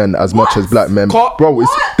black men as much as black men. Cut. Bro, What?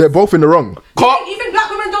 they're both in the wrong. You think black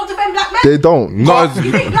women don't defend black men? They don't. Not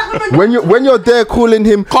You think black women don't When you're there calling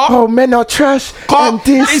him, oh, men are trash and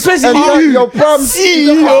this Especially and that, you. your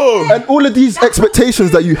and all of these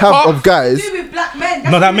expectations that you have of guys. do with black men?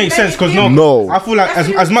 No, that makes sense because No. I feel like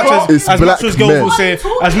as much It's as black much as girls men. will say It's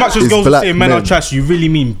girls will black say men are men. trash, you really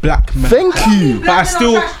mean black men. Thank you. But I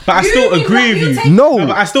still agree with you. No,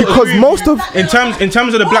 but I still because agree with most you. of in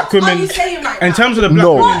terms of the black women, in terms of the black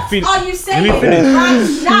No. women feeling, Are you saying let me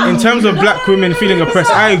finish. right now? In terms of black women feeling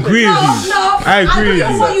oppressed, I agree with you. I agree with I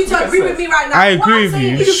don't want you. you to agree with me right now. I What agree I'm with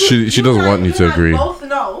saying you. is She doesn't want you to and I agree. both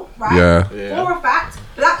know, right? Yeah. For a fact,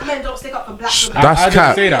 black men don't stick up for black women. That's I didn't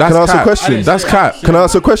cap. say that. That's Can I ask a cap. question? That's cap. Can I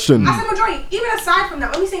ask a question? I said majority. Even aside from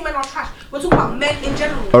that, when we say men are trash, we're talking about men in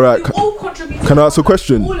general. All right, You all contribute. Can I ask a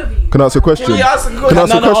question? All of you. Can I ask a question? Can I ask No,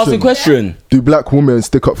 ask a question. Do black women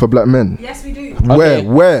stick up for black men? Yes, we do. Where?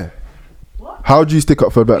 Where? What? How do you stick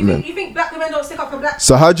up for black men? You think black women don't stick up for black?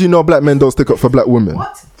 So how do you know black men don't stick up for black women?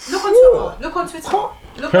 What? Look on Twitter. Look on Twitter.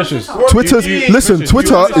 Look Precious. on Twitter.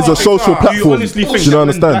 Twitter is a social platform. Do honestly think you that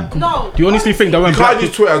understand? No. Do you honestly think that when black Can't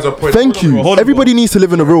use Twitter as a point. Thank you. Hold on, Everybody needs to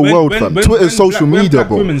live in the real world, fam. Twitter is social when media, black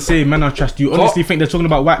bro. women say men are trash, do you honestly think they're talking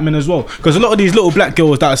about white men as well? Because a lot of these little black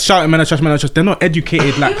girls that are shouting men are trash, they're not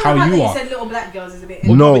educated like Even how the fact you that are. said little black girls is a bit.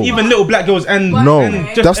 No. Even little black girls and No, and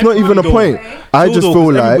just that's not even a everybody point. though. I So just though, feel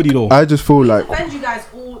it's like everybody though. I just feel like Offend you guys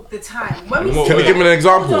all the time. When we Can you give me an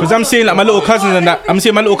example? Because I'm seeing like my little cousins and that. I'm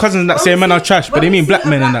seeing my little cousins that say men are trash, but they mean black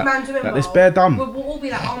men and that. Like it's bare dumb. We'll all be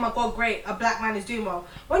like, oh my god, great, a black man is doing well.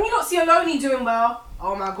 When you don't see Aloni doing well,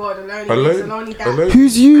 oh my god, Aloni that.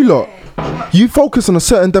 who's you lot? You focus on a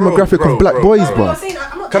certain demographic bro, of black bro, boys, I'm bro. not saying-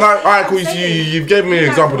 I'm not Can I? saying- Alright, I'm cool. saying- You gave me an You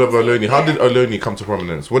example guys of don't Oloni. say How it. did Oloni come to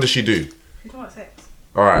prominence? What did she do? You're talking about sex.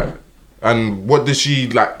 All right, and what does she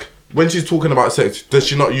like when she's talking about sex? Does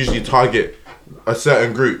she not usually target a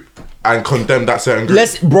certain group? and condemn that certain group.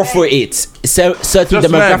 Let's brothel it. Certain Just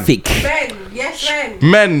demographic. Men, yes, men.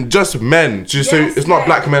 Men, just men. So Yes, it's not men.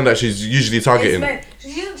 black men that she's usually It's targeting. men.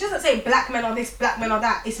 She doesn't say black men are this, black men are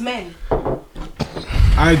that. It's men.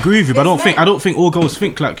 I agree with you, but It's men. I don't think all girls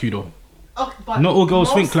think like you though. Okay, but Not all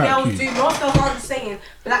girls think like girls you. do. Most girls aren't saying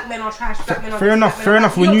black men are trash. Black men are Fair this, enough. black Fair men are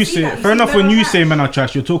enough. that. When don't you see say, that. fair enough. see When men you are say trash. men are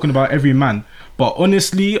trash, you're talking about every man. But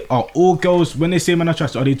honestly, are all girls when they say men are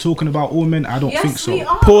trash? Are they talking about all men? I don't Yes, think so. we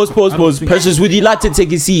are. Pause. I don't think Precious, would you like to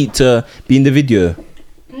take a seat to be in the video?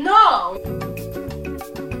 No.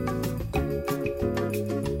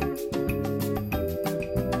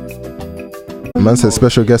 Man said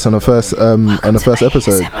special guest on the first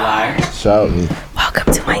episode. Shout me.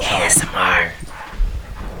 Welcome to my ASMR.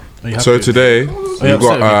 So today we've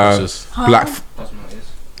got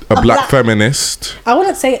a black feminist. I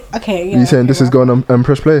wouldn't say okay. Yeah, You saying this is going on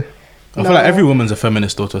press play? I feel like every woman's a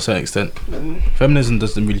feminist though to a certain extent. Feminism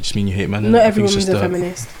doesn't really just mean you hate men. Not I every think it's woman's a just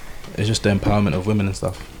feminist. It's just the empowerment of women and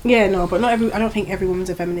stuff. Yeah, no, but not every. I don't think every woman's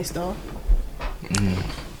a feminist though.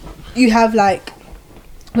 You have like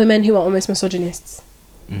women who are almost misogynists.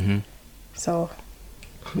 So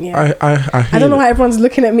yeah, I don't know why everyone's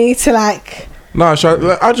looking at me to like. No, I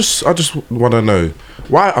just want to know,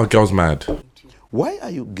 why are girls mad? Why are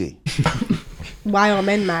you gay? Why are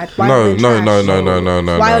men mad? Why No. are men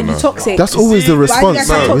trash? Why are you no. toxic? That's always the Why do you response. guys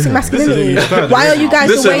have toxic masculinity? Why are you guys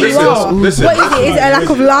Listen, the way you are? listen. What is it? Is it a lack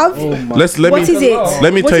of love? What is it?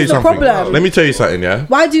 Let me What tell you is the something. problem? Let me tell you something. Yeah.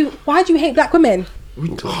 Why do you hate black women?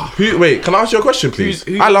 Wait, can I ask you a question, please?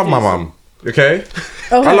 I love my mum. Okay.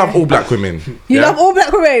 Okay. I love all black women. You love all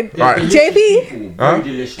black women. Right. JP. Huh?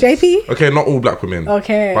 JP. Okay, not all black women.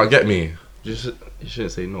 Okay. But get me. You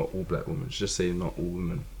shouldn't say not all black women. Just say not all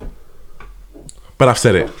women. But I've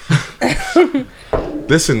said it.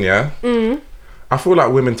 Listen, yeah. I feel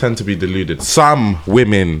like women tend to be deluded. Some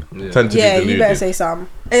women tend to be deluded. You better say some.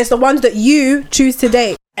 And it's the ones that you choose to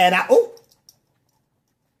date. And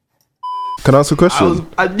Can I ask a question?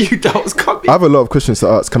 I knew that was coming. I have a lot of questions to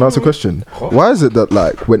ask. Can I ask a question? Why is it that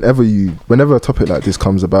like whenever a topic like this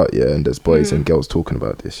comes about, yeah, and there's boys and girls talking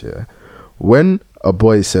about this, yeah, when a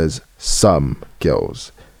boy says some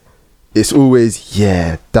girls, it's always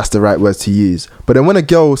that's the right words to use. But then when a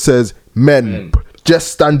girl says men.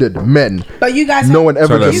 Just standard men. But you guys, no one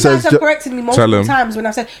ever you just guys says. have corrected me multiple times when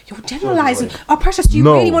I've said you're generalizing. Oh, Precious, do you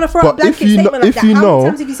No, really want to throw a but blanket if you know- statement like if that? you How know- many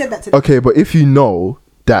times have you said that to me? Okay, but if you know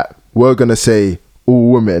that we're gonna say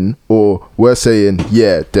all women, or we're saying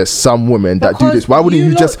there's some women that do this, why wouldn't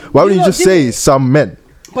you just say some men?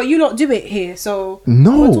 But you lot do it here, so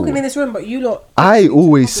No. we're talking in this room. But you lot, I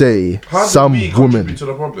always say How do some we contribute women. to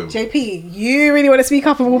the problem? JP, you really want to speak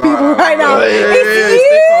up for all people right now?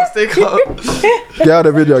 Stay calm. Get out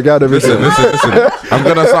of the video. Get out of the video. Listen. I'm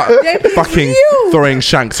gonna start JP, fucking you. throwing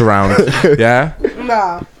shanks around. Yeah.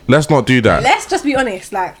 Nah. Let's not do that. Let's just be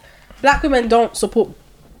honest. Like, black men don't support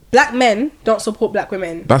black women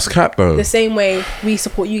That's cap though. the same way we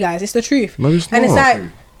support you guys. It's the truth. No, it's And it's not. like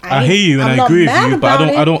I hear you and I'm I not agree with mad you, but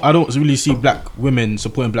about it. I don't really see black women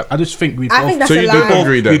supporting black. I just think we both. I think that's So a you lie. don't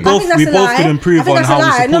agree then? We both can improve on how we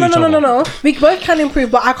support each other. No. We both can improve,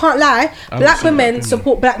 but I can't lie. Black women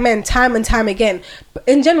support black men time and time again. But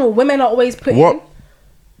in general, women are always putting. What?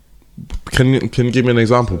 Can you give me an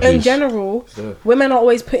example, please? In general, women are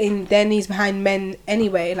always putting their knees behind men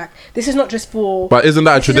anyway. Like, this is not just for. But isn't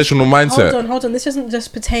that a traditional mindset? Hold on. This doesn't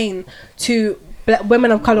just pertain to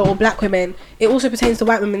women of color or black women. It also pertains to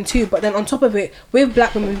white women too. But then on top of it, with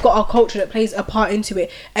black women, we've got our culture that plays a part into it.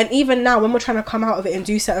 And even now, when we're trying to come out of it and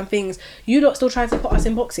do certain things, you lot still trying to put us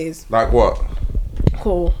in boxes. Like what?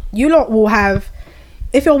 Cool. You lot will have.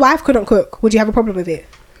 If your wife couldn't cook, would you have a problem with it?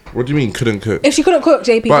 What do you mean couldn't cook? If she couldn't cook,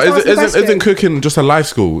 JP, But just answer the question. isn't cooking just a life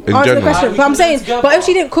skill in Answer the general? question. But I'm saying, but if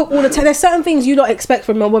she didn't cook all the time, there's certain things you don't expect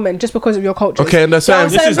from a woman just because of your culture. Okay, and there's certain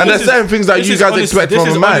things that you guys expect from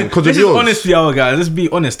a man because of This is yours. honestly our guys. Let's be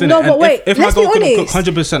honest. No, innit? but And wait, if my let's be girl couldn't cook, honest.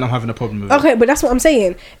 100%, I'm having a problem with it. Okay, but that's what I'm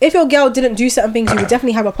saying. If your girl didn't do certain things, you would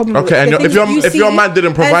definitely have a problem with it. Okay, and The if things that you your see man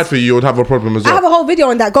didn't provide as- for you, you would have a problem as I have well. a whole video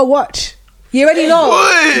on that. Go watch. You already know.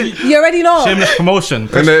 You already know. Shameless promotion.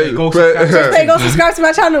 And then- Go Go subscribe to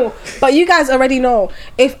my channel. But you guys already know.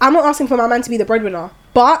 If I'm not asking for my man to be the breadwinner,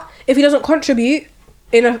 but if he doesn't contribute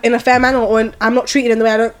in a fair manner, or I'm not treated in the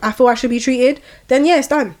way I feel I should be treated, then yeah, it's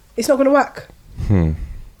done. It's not gonna work.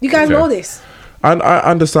 You guys Okay. know this. And I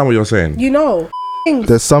understand what you're saying. You know.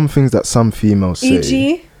 There's some things that some females say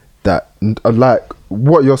E.g. that are like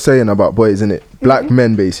what you're saying about boys, innit? Black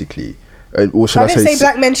men, basically. Or should I I didn't say say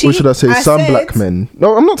black men Or cheat. should I say I some said- black men?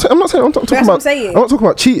 No, I'm not saying. I'm not talking That's what about. I'm saying. I'm not talking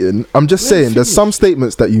about cheating. I'm just saying there's some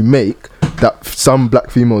statements that you make that some black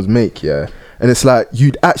females make, yeah, And it's like,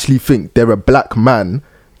 you'd actually think they're a black man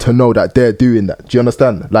to know that they're doing that. Do you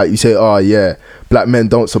understand? Like, you say, oh yeah, black men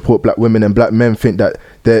don't support black women, and black men think that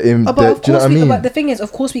they're in. But of do you know course what I mean? But the thing is,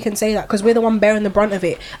 of course we can say that because we're the one bearing the brunt of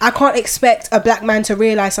it. I can't expect a black man to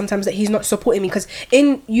realise sometimes that he's not supporting me, because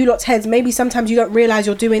in you lot's heads, maybe sometimes you don't realise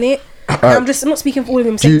you're doing it. And I'm not speaking for all of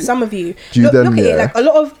them, I'm saying some of you. Look at it, like a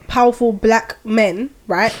lot of powerful black men,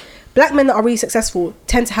 right? Black men that are really successful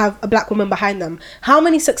tend to have a black woman behind them. How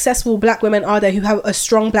many successful black women are there who have a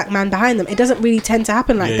strong black man behind them? It doesn't really tend to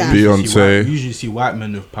happen like that. Beyonce. You usually see white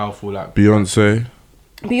men with powerful, like Beyonce.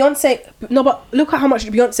 No, but look at how much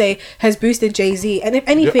Beyonce has boosted Jay-Z, and if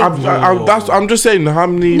anything, I'm just saying how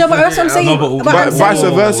many. No, but that's what I'm saying. But vice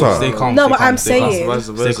versa. I'm saying.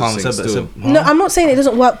 No, I'm not saying it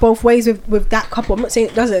doesn't work both ways with that couple. I'm not saying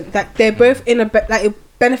it doesn't. That they're both in a like it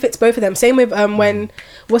benefits both of them. Same with when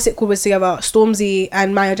what's it called was together, Stormzy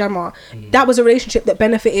and Maya Jama. That was a relationship that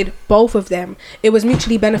benefited both of them. It was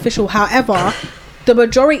mutually beneficial. However, the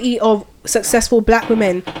majority of successful black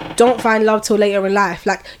women don't find love till later in life.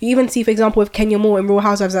 Like, you even see, for example, with Kenya Moore in Real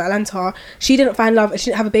Housewives of Atlanta, she didn't find love,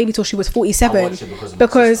 she didn't have a baby till she was 47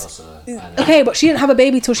 because okay, but she didn't have a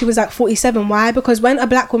baby till she was like 47. Why? Because when a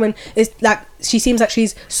black woman is like, she seems like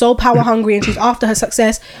she's so power hungry and she's after her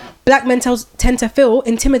success, black men tend to feel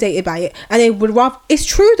intimidated by it, and they would rather. It's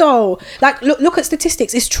true though. Like, look at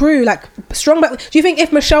statistics. It's true. Like, strong black. Do you think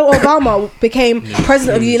if Michelle Obama became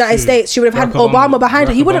president of the United States, she would have had Obama behind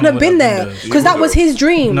her? He wouldn't have been there because that was his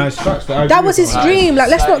dream. That was his dream. Like,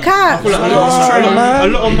 let's not cap. A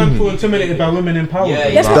lot of men feel intimidated by women in power.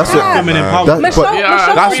 Let's not cap. Women in power.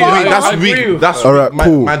 That's weak. That's all right,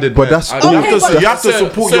 cool. But that's you have to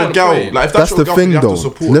support your girl. Like, if that's the thing though.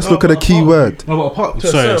 Let's look at the key word.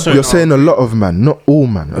 You're saying a lot of man, not all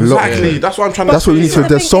man. Exactly. That's what I'm trying to. That's what we need to.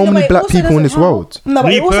 There's so many black people in this world. No,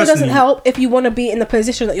 but it also doesn't help if you want to be in the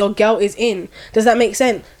position that your girl is in. Does that make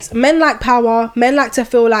sense? Men like power. Men like to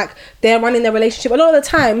feel like they're running their relationship. A lot of the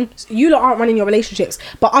time, you lot aren't running your relationships,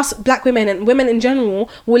 but us black women and women in general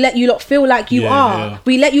will let you lot feel like you are. Yeah.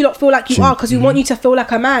 We let you lot feel like you are because we want you to feel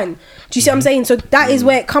like a man. Do you see what I'm saying? So that is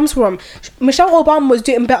where it comes from. Michelle Obama was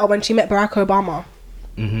doing better when she met Barack Obama.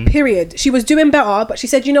 Period. She was doing better, but she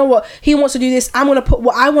said, you know what, he wants to do this, I'm gonna put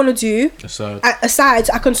what I want to do aside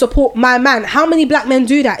so I can support my man. How many black men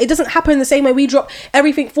do that? It doesn't happen the same way. We drop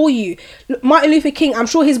everything for you. Martin Luther King, I'm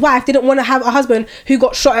sure his wife didn't want to have a husband who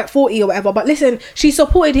got shot at 40 or whatever, but listen, she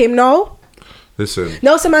supported him. Listen,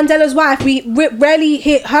 Nelson Mandela's wife, we rarely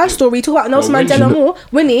hear her story. We talk about Nelson Mandela more,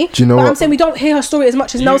 Winnie. Do you know but what? I'm saying we don't hear her story as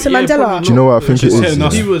much as Nelson Mandela. Do you know what I think it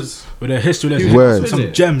is? He was with a history.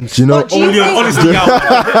 Some gems. Do you know? Only on Honesty Hour.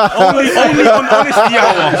 only on Honesty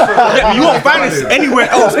Hour. You won't find this anywhere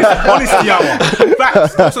else. Honesty Hour.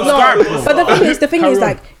 Facts. Subscribe. No, but the thing is,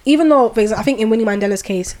 like, even though, for example, I think in Winnie Mandela's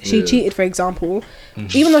case, she cheated, for example.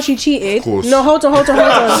 Even though she cheated, no, hold on.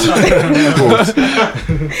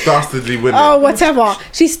 Dastardly women. Oh, whatever.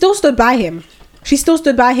 She still stood by him. She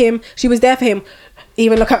was there for him.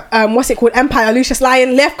 Even look at what's it called, Empire. Lucius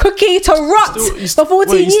Lyon left Cookie to rot for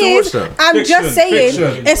 14 years. I'm just saying,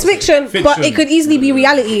 it's fiction, but it could easily be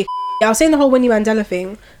reality. I was saying the whole Winnie Mandela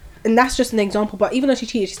thing, and that's just an example. But even though she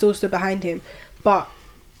cheated, she still stood behind him. But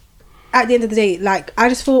at the end of the day, like, I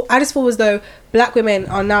just feel as though black women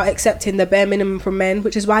are now accepting the bare minimum from men,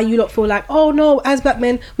 which is why you lot feel like, oh no, as black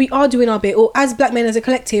men we are doing our bit, or as black men as a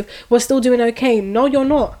collective we're still doing okay. No, you're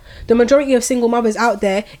not. The majority of single mothers out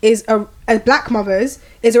there is black mothers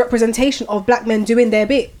is a representation of black men doing their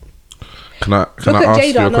bit. Can I ask you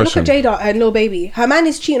a question? Look at Jada and Lil Baby. Her man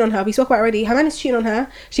is cheating on her. We spoke about it already. Her man is cheating on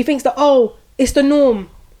her. She thinks that, oh, it's the norm.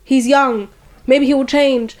 He's young. Maybe he will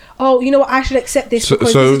change. Oh, you know what? I should accept this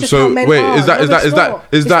because this is just how men are.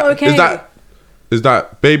 Is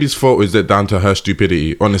that Baby's fault? Or is it down to her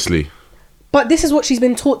stupidity? Honestly. But this is what she's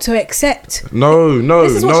been taught to accept. No.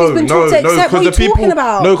 This is what she's been taught to accept. What are you talking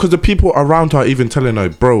about? No, because the people around her are even telling her,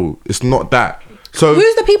 bro, it's not that. So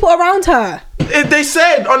who's the people around her? They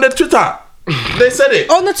said on the Twitter. They said it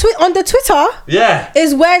on the Twitter. Yeah,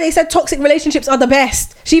 is where they said toxic relationships are the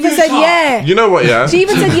best. She even said, yeah. You know what? Yeah, she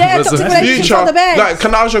even said, yeah, toxic relationships are the best. Like,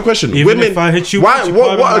 can I ask you a question? Even women, if I hit you,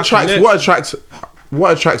 what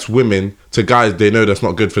attracts women to guys they know that's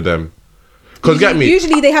not good for them? Because get me.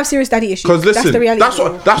 Usually they have serious daddy issues. Because listen, that's the reality.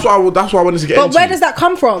 That's what I wanted to get into. But where does that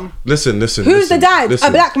come from? Listen. Who's the dad?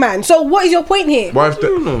 A black man. So what is your point here? What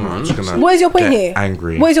is your point here?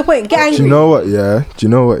 Angry. What is your point? Get angry. Do you know what?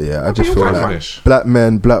 Yeah. I just feel like black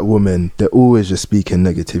men, black women, they're always just speaking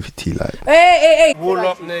negativity. Like, hey. Wool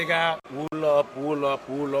up, nigga. Wool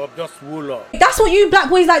up. Just wool up. That's what you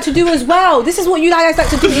black boys like to do as well. This is what you guys like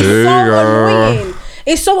to do. It's so annoying.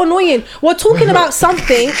 It's so annoying. We're talking about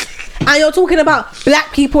something and you're talking about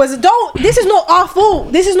black people as this is not our fault.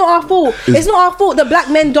 It's not our fault that black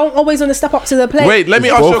men don't always want to step up to the plate. Wait, let me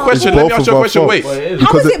ask you a question. Wait.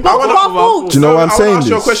 How is it both of our fault? Do you know what I'm saying? Ask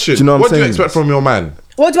you a question. Do you know what do you expect from your man?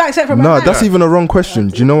 What do I expect from my man? No, that's even a wrong question.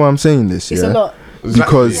 Do you know why I'm saying this? It's a lot.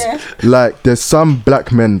 Because like there's some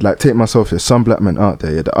black men, like take myself here, some black men out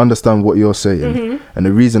there that understand what you're saying, and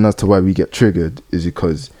the reason as to why we get triggered is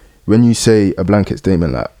because when you say a blanket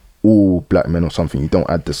statement like all black men or something, you don't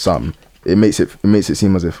add the some. It makes it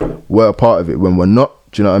seem as if we're a part of it when we're not.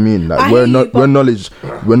 Do you know what I mean? Like we're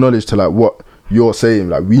knowledge to like what you're saying.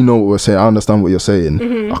 Like we know what we're saying. I understand what you're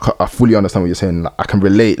saying. I fully understand what you're saying. Like I can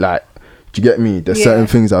relate. Like, do you get me? There's certain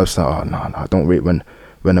things I was like, oh no, I don't rate when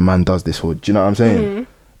a man does this, or do you know what I'm saying?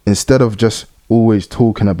 Instead of just always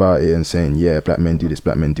talking about it and saying, yeah, black men do this,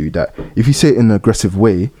 black men do that. If you say it in an aggressive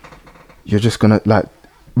way, you're just gonna like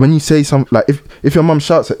when you say something like if your mum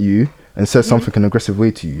shouts at you and says something in an aggressive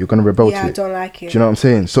way to you, you're gonna rebel to it. I don't like it. Do you know what I'm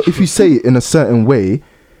saying? So if you say it in a certain way,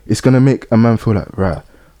 it's gonna make a man feel like, right,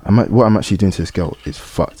 what I'm actually doing to this girl is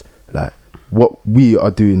fucked. Like what we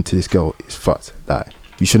are doing to this girl is fucked. Like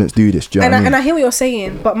you shouldn't do this. Do you know what I mean? And I hear what you're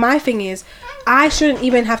saying, but my thing is, I shouldn't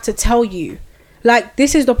even have to tell you. Like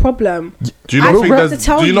this is the problem. Do you not think it's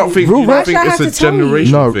a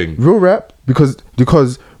generational thing? Real rap because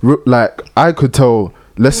like I could tell.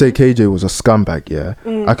 Let's say KJ was a scumbag. Yeah,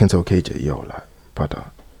 I can tell KJ, yo, like brother,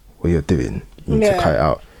 what you're doing, you need to cut it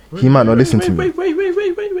out. He might not listen to me.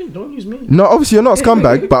 Wait, don't use me. No, obviously you're not a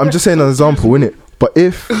scumbag, but I'm just saying an example, innit? But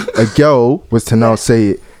if a girl was to now say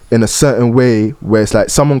it in a certain way where it's like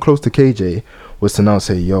someone close to KJ was to now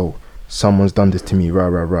say, yo, someone's done this to me,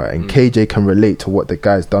 right, and KJ can relate to what the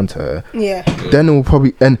guy's done to her, then it will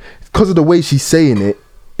probably, and because of the way she's saying it,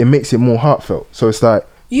 it makes it more heartfelt. So it's like,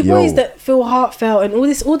 you boys that feel heartfelt and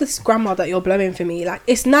all this grammar that you're blowing for me, like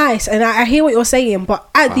it's nice and I hear what you're saying, but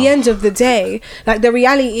at the end of the day, like the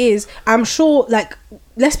reality is, I'm sure, like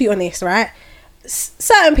let's be honest, right?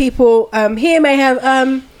 Certain people here may have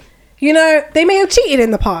they may have cheated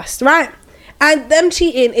in the past, right? And them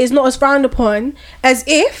cheating is not as frowned upon as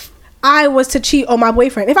if I was to cheat on my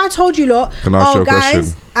boyfriend. If I told you lot, oh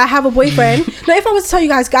guys, I have a boyfriend. No, if I was to tell you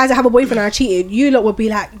guys, I have a boyfriend and I cheated, you lot would be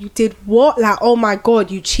like, you did what? Like, oh my god,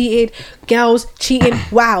 you cheated, girls cheating,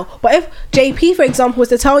 wow. But if JP, for example, was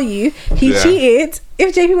to tell you he cheated,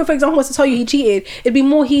 if JP, for example, was to tell you he cheated, it'd be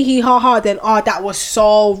more hee hee ha ha than, oh, that was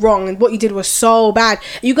so wrong and what you did was so bad.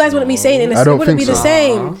 You guys wouldn't be saying it. It wouldn't be the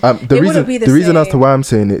same. The reason as to why I'm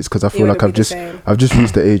saying it is because I feel like I've just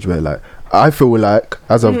reached the age where like I feel like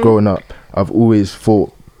as I've grown up, I've always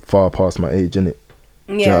thought far past my age, innit?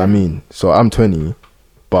 Do you know what I mean? So I'm 20,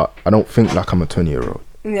 but I don't think like I'm a 20-year-old.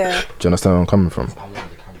 Yeah. Do you understand where I'm coming from?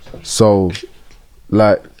 So,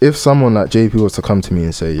 like, if someone like JP was to come to me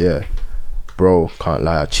and say, yeah, bro, can't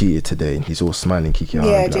lie, I cheated today, and he's all smiling, kiki out.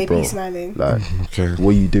 Yeah, like, JP smiling. Like, okay,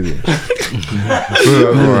 what are you doing?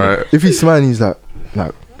 Right. If he's smiling, he's like,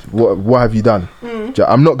 what have you done?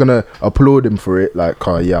 I'm not gonna applaud him for it. Like,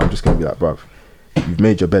 I'm just gonna be like, bruv, you've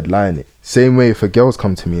made your bed, lie in it. Same way if a girl's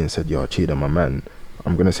come to me and said, yo, I cheated on my man,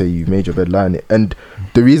 I'm gonna say you've made your bed, lie in it. And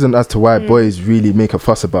the reason as to why boys really make a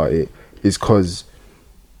fuss about it is because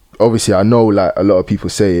obviously I know like a lot of people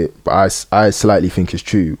say it, but I slightly think it's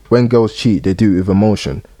true. When girls cheat, they do it with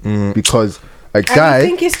emotion because a guy. I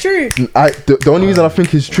think it's true. The only reason I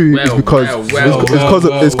think it's true is because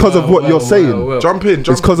it's because of what you're saying. Jump in.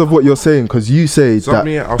 It's because of what you're saying, because you say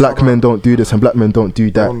that black men don't do this and black men don't do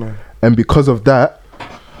that, and because of that,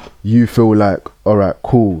 you feel like, all right,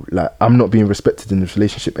 cool, like I'm not being respected in this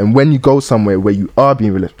relationship. And when you go somewhere where you are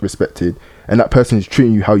being respected and that person is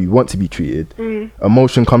treating you how you want to be treated,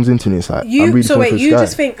 emotion comes into it. It's like, I'm really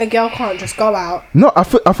just think a girl can't just go out? No, I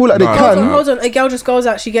feel like they can. Hold on, a girl just goes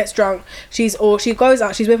out, she gets drunk, she goes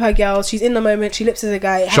out, she's with her girls, she's in the moment, she lips as a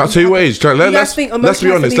guy. Shall I tell you what it is? Let's be honest,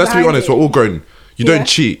 we're all grown. You don't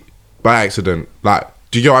cheat by accident. Like,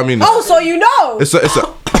 do you get what I mean? Oh, so you know. It's a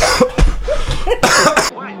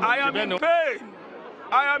I am in pain.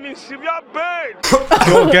 I am in severe pain.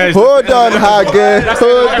 Yo, guys, hold on, Hage.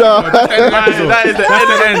 Hold on. That is the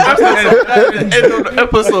end of the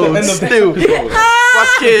episode. Still.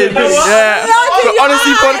 Fucking. The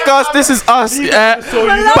Honesty Podcast, this is us.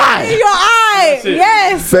 Bye. Your eye.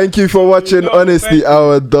 Yes. Thank you for watching Honesty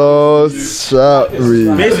Hour, those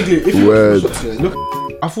basically, if words. Look,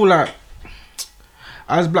 I feel like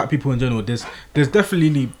as black people in general, there's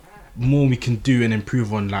definitely more we can do and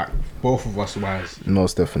improve on, like both of us wise.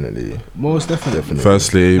 Most definitely.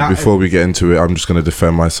 Firstly, before we get into it, I'm just gonna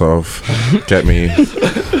defend myself. Get me?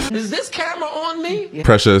 Is this camera on me?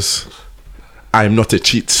 Precious, I'm not a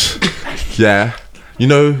cheat. Yeah, you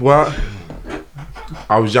know what?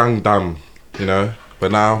 I was young, dumb, you know.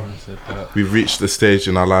 But now we've reached the stage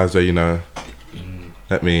in our lives where, you know,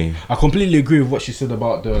 I completely agree with what she said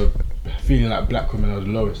about the feeling like black women are the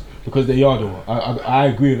lowest, because they are though. I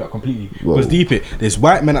agree with that completely. Because there's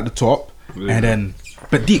white men at the top, and then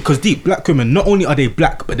because black women, not only are they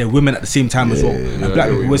black, but they're women at the same time as well. And black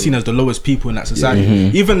people were seen as the lowest people in that society.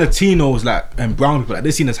 Even Latinos and brown people,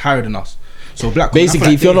 they're seen as higher than us. So black basically,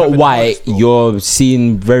 like if you're not white, you're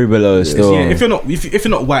seen very below still. Yeah, if you're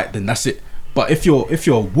not white, then that's it. But if you're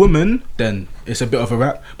a woman, then it's a bit of a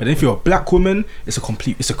rap. But if you're a black woman, it's a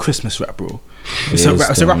Christmas rap, bro. It's a rap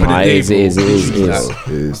of the day, bro.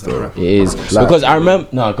 It is. Because I remember.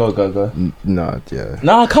 No, go. No, yeah.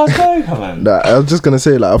 No, I can't go. Come on. Nah, I was just gonna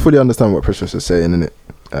say, like, I fully understand what Precious is saying, innit?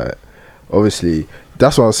 Obviously,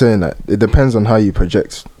 that's what I was saying. Like, it depends on how you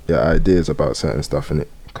project your ideas about certain stuff, innit?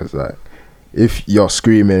 Because like, if you're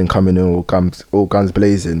screaming, coming in all guns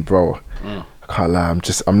blazing, bro. I can't lie,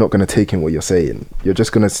 I'm not gonna take in what you're saying. You're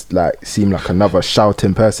just gonna like seem like another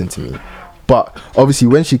shouting person to me. But obviously,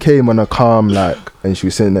 when she came on a calm, like, and she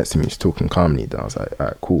was sitting next to me, she's talking calmly, then I was like,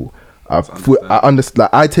 alright, cool. I understand.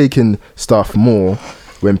 Like, I take in stuff more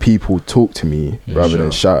when people talk to me rather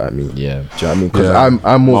than shout at me. Yeah, do you know what I mean? Because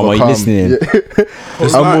I'm more of a calm. Listening?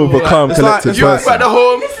 I'm more of a calm, collected person. At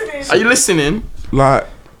home, are you listening? Like,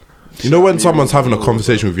 you know, when someone's having a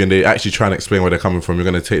conversation with you and they actually try and explain where they're coming from, you're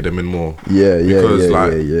gonna take them in more.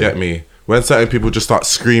 Get me. When certain people just start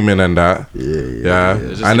screaming and that,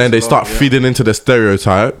 and then they start feeding into the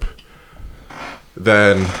stereotype,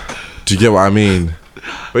 then do you get what I mean?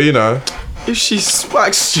 But you know, if she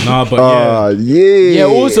smacks you, also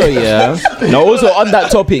on that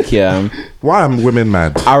topic, why are women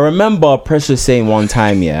mad? I remember Precious saying one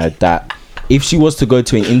time, that if she was to go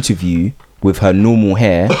to an interview with her normal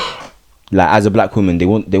hair, like as a black woman, they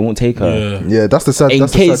won't take her. Yeah, that's the sad. In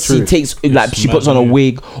case she takes, like, she puts on a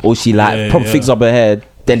wig or she fixes up her head,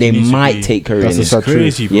 then they might take her in. That's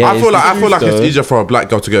crazy. Yeah, I feel like it's easier for a black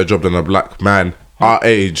girl to get a job than a black man our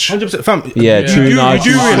age. 100%, fam. Yeah, true. You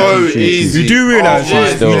do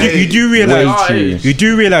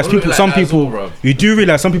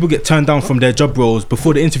realize some people get turned down from their job roles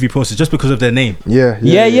before the interview process just because of their name. Yeah,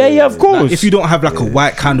 of course. Like, if you don't have like a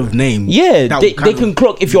white kind of name, they can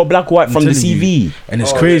clock if you're black or white from the CV, and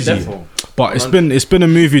it's crazy. But it's been a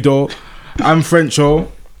movie though. I'm French, Why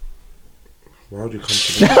would you come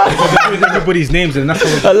to me? Everybody's names, and that's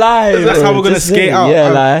how we're gonna skate out.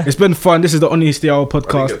 Yeah, it's been fun. This is the Honesty Hour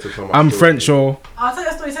podcast. I'm French, I'll tell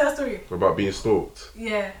that story. About being stalked.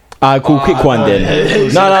 Yeah. Alright, cool. Quick one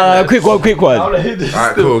then. No. Quick one.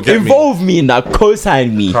 Alright, cool. Involve me in that.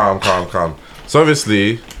 Co-sign me. Calm. So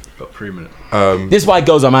obviously, got 3 minutes. This is why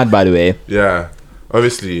girls are mad, by the way. Yeah.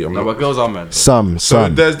 Obviously, but girls are mad. Some. So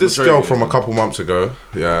there's this girl from a couple months ago.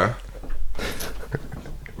 Yeah.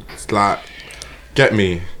 It's like, get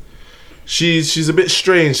me. She's a bit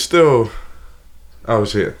strange still. Oh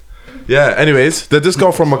shit. Yeah. Anyways, there's this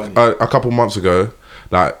girl from a couple months ago,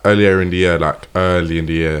 like early in the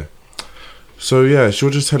year. So yeah, she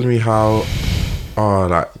was just telling me how,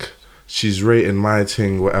 like, she's rating my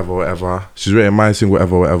thing, whatever. She's rating my thing,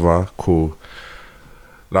 whatever. Cool.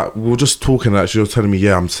 Like, we were just talking, like, she was telling me,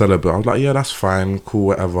 yeah, I'm celibate. I was like, yeah, that's fine, cool,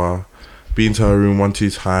 whatever. Been to her room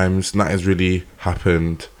 1-2 times, nothing's really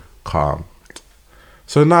happened. Calm.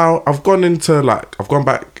 So now I've gone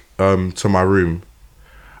back to my room,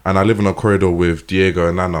 and I live in a corridor with Diego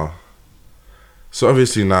and Nana. So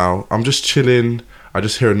obviously now I'm just chilling. I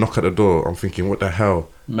just hear a knock at the door. I'm thinking, what the hell?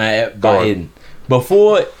 Mate, got in.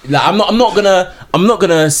 Before, like, I'm not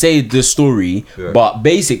gonna say the story, but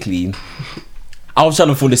basically, I was trying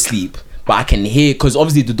to fall asleep, but I can hear, because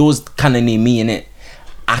obviously the door's kind of near me, innit?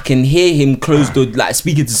 I can hear him close the door, like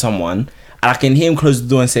speaking to someone, and I can hear him close the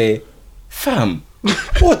door and say, "Fam,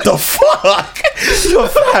 what the fuck?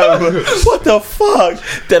 What the fuck?"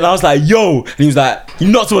 Then I was like, "Yo," and he was like, "You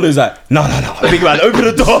not someone?" He was like, "No, big man, open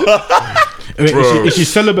the door." Is she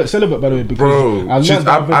celibate by the way? Because she's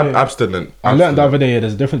abstinent. I learned the other day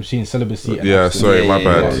there's a difference between celibacy and abstinence. Sorry, my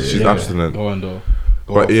bad. She's abstinent. Go on, though.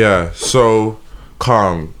 Yeah, so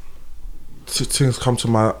calm. Things come to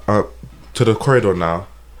my to the corridor now.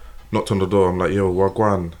 Knocked on the door. I'm like, yo,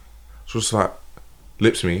 wagwan. She was like,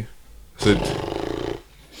 lips me. Said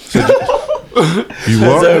you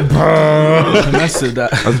what? I said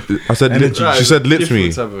that. I said lip, she said lips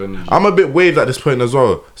me. I'm a bit waved at this point as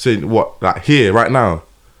well. Saying what? Like here, right now.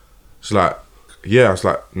 She's like, yeah. I was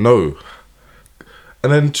like, no.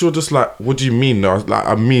 And then she was just like, what do you mean no? I was like,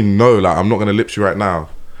 I mean no, like I'm not gonna lips you right now.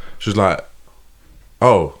 She was like,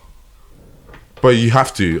 oh, but you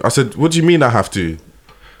have to. I said, what do you mean I have to?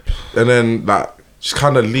 And then like She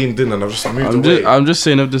kind of leaned in and I just moved away. I'm just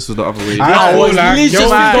saying if this was the other way. I was literally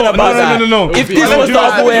just thinking about that. No. If this was the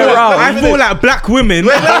other way around, I feel like black women.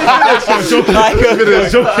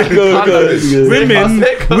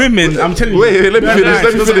 Women. I'm telling you. Wait, let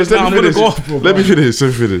me finish.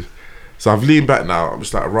 So I've leaned back now. I'm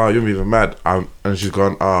just like, rah, you're even mad. And she's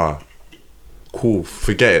gone, cool,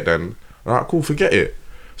 forget it then. I'm like, cool, forget it.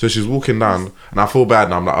 So she's walking down and I feel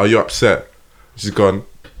bad now. I'm like, are you upset? She's gone.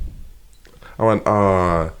 I went,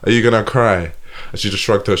 are you gonna cry? And she just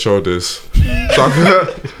shrugged her shoulders. So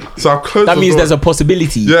I've closed that the means door. there's a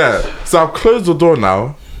possibility. Yeah. So I've closed the door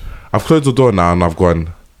now. And I've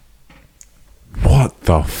gone, what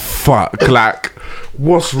the fuck? Like,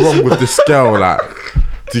 what's wrong with this girl? Like,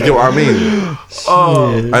 do you get what I mean?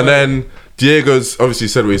 And then Diego's obviously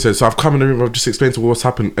said what he said. So I've come in the room, I've just explained to her what's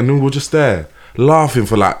happened. And then we're just there, laughing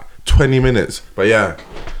for like 20 minutes. But yeah.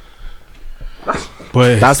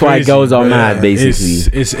 But that's why crazy, girls are mad,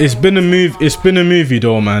 basically. It's been a move. It's been a movie,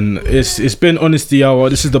 though, man. It's been Honesty Hour.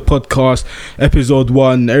 This is the podcast, episode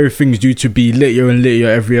 1. Everything's due to be littier and littier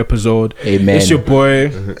every episode. Amen. It's your boy.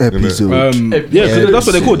 Episode. Yeah, that's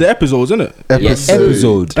what they call the episodes, isn't it?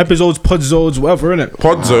 Episode. Episodes, podzodes, whatever, innit?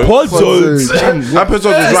 Podzodes. Episode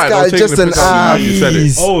was right. This guy just an you said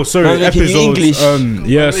it. Oh, sorry. I'm making Episodes. English.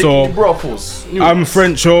 Yeah. So I'm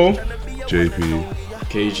Frencho. JP.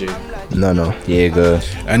 KJ. No. Diego.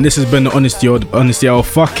 And this has been the Honesty Hour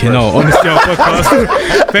fucking hell. Honesty Hour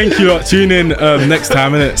podcast. Thank you. Tune in next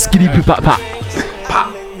time, innit? Skitty poo pop pop.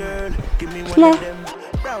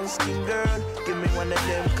 Brown skin girl, give me one of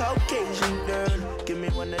them Caucasian girl, give me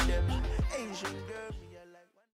one of them Asian girl.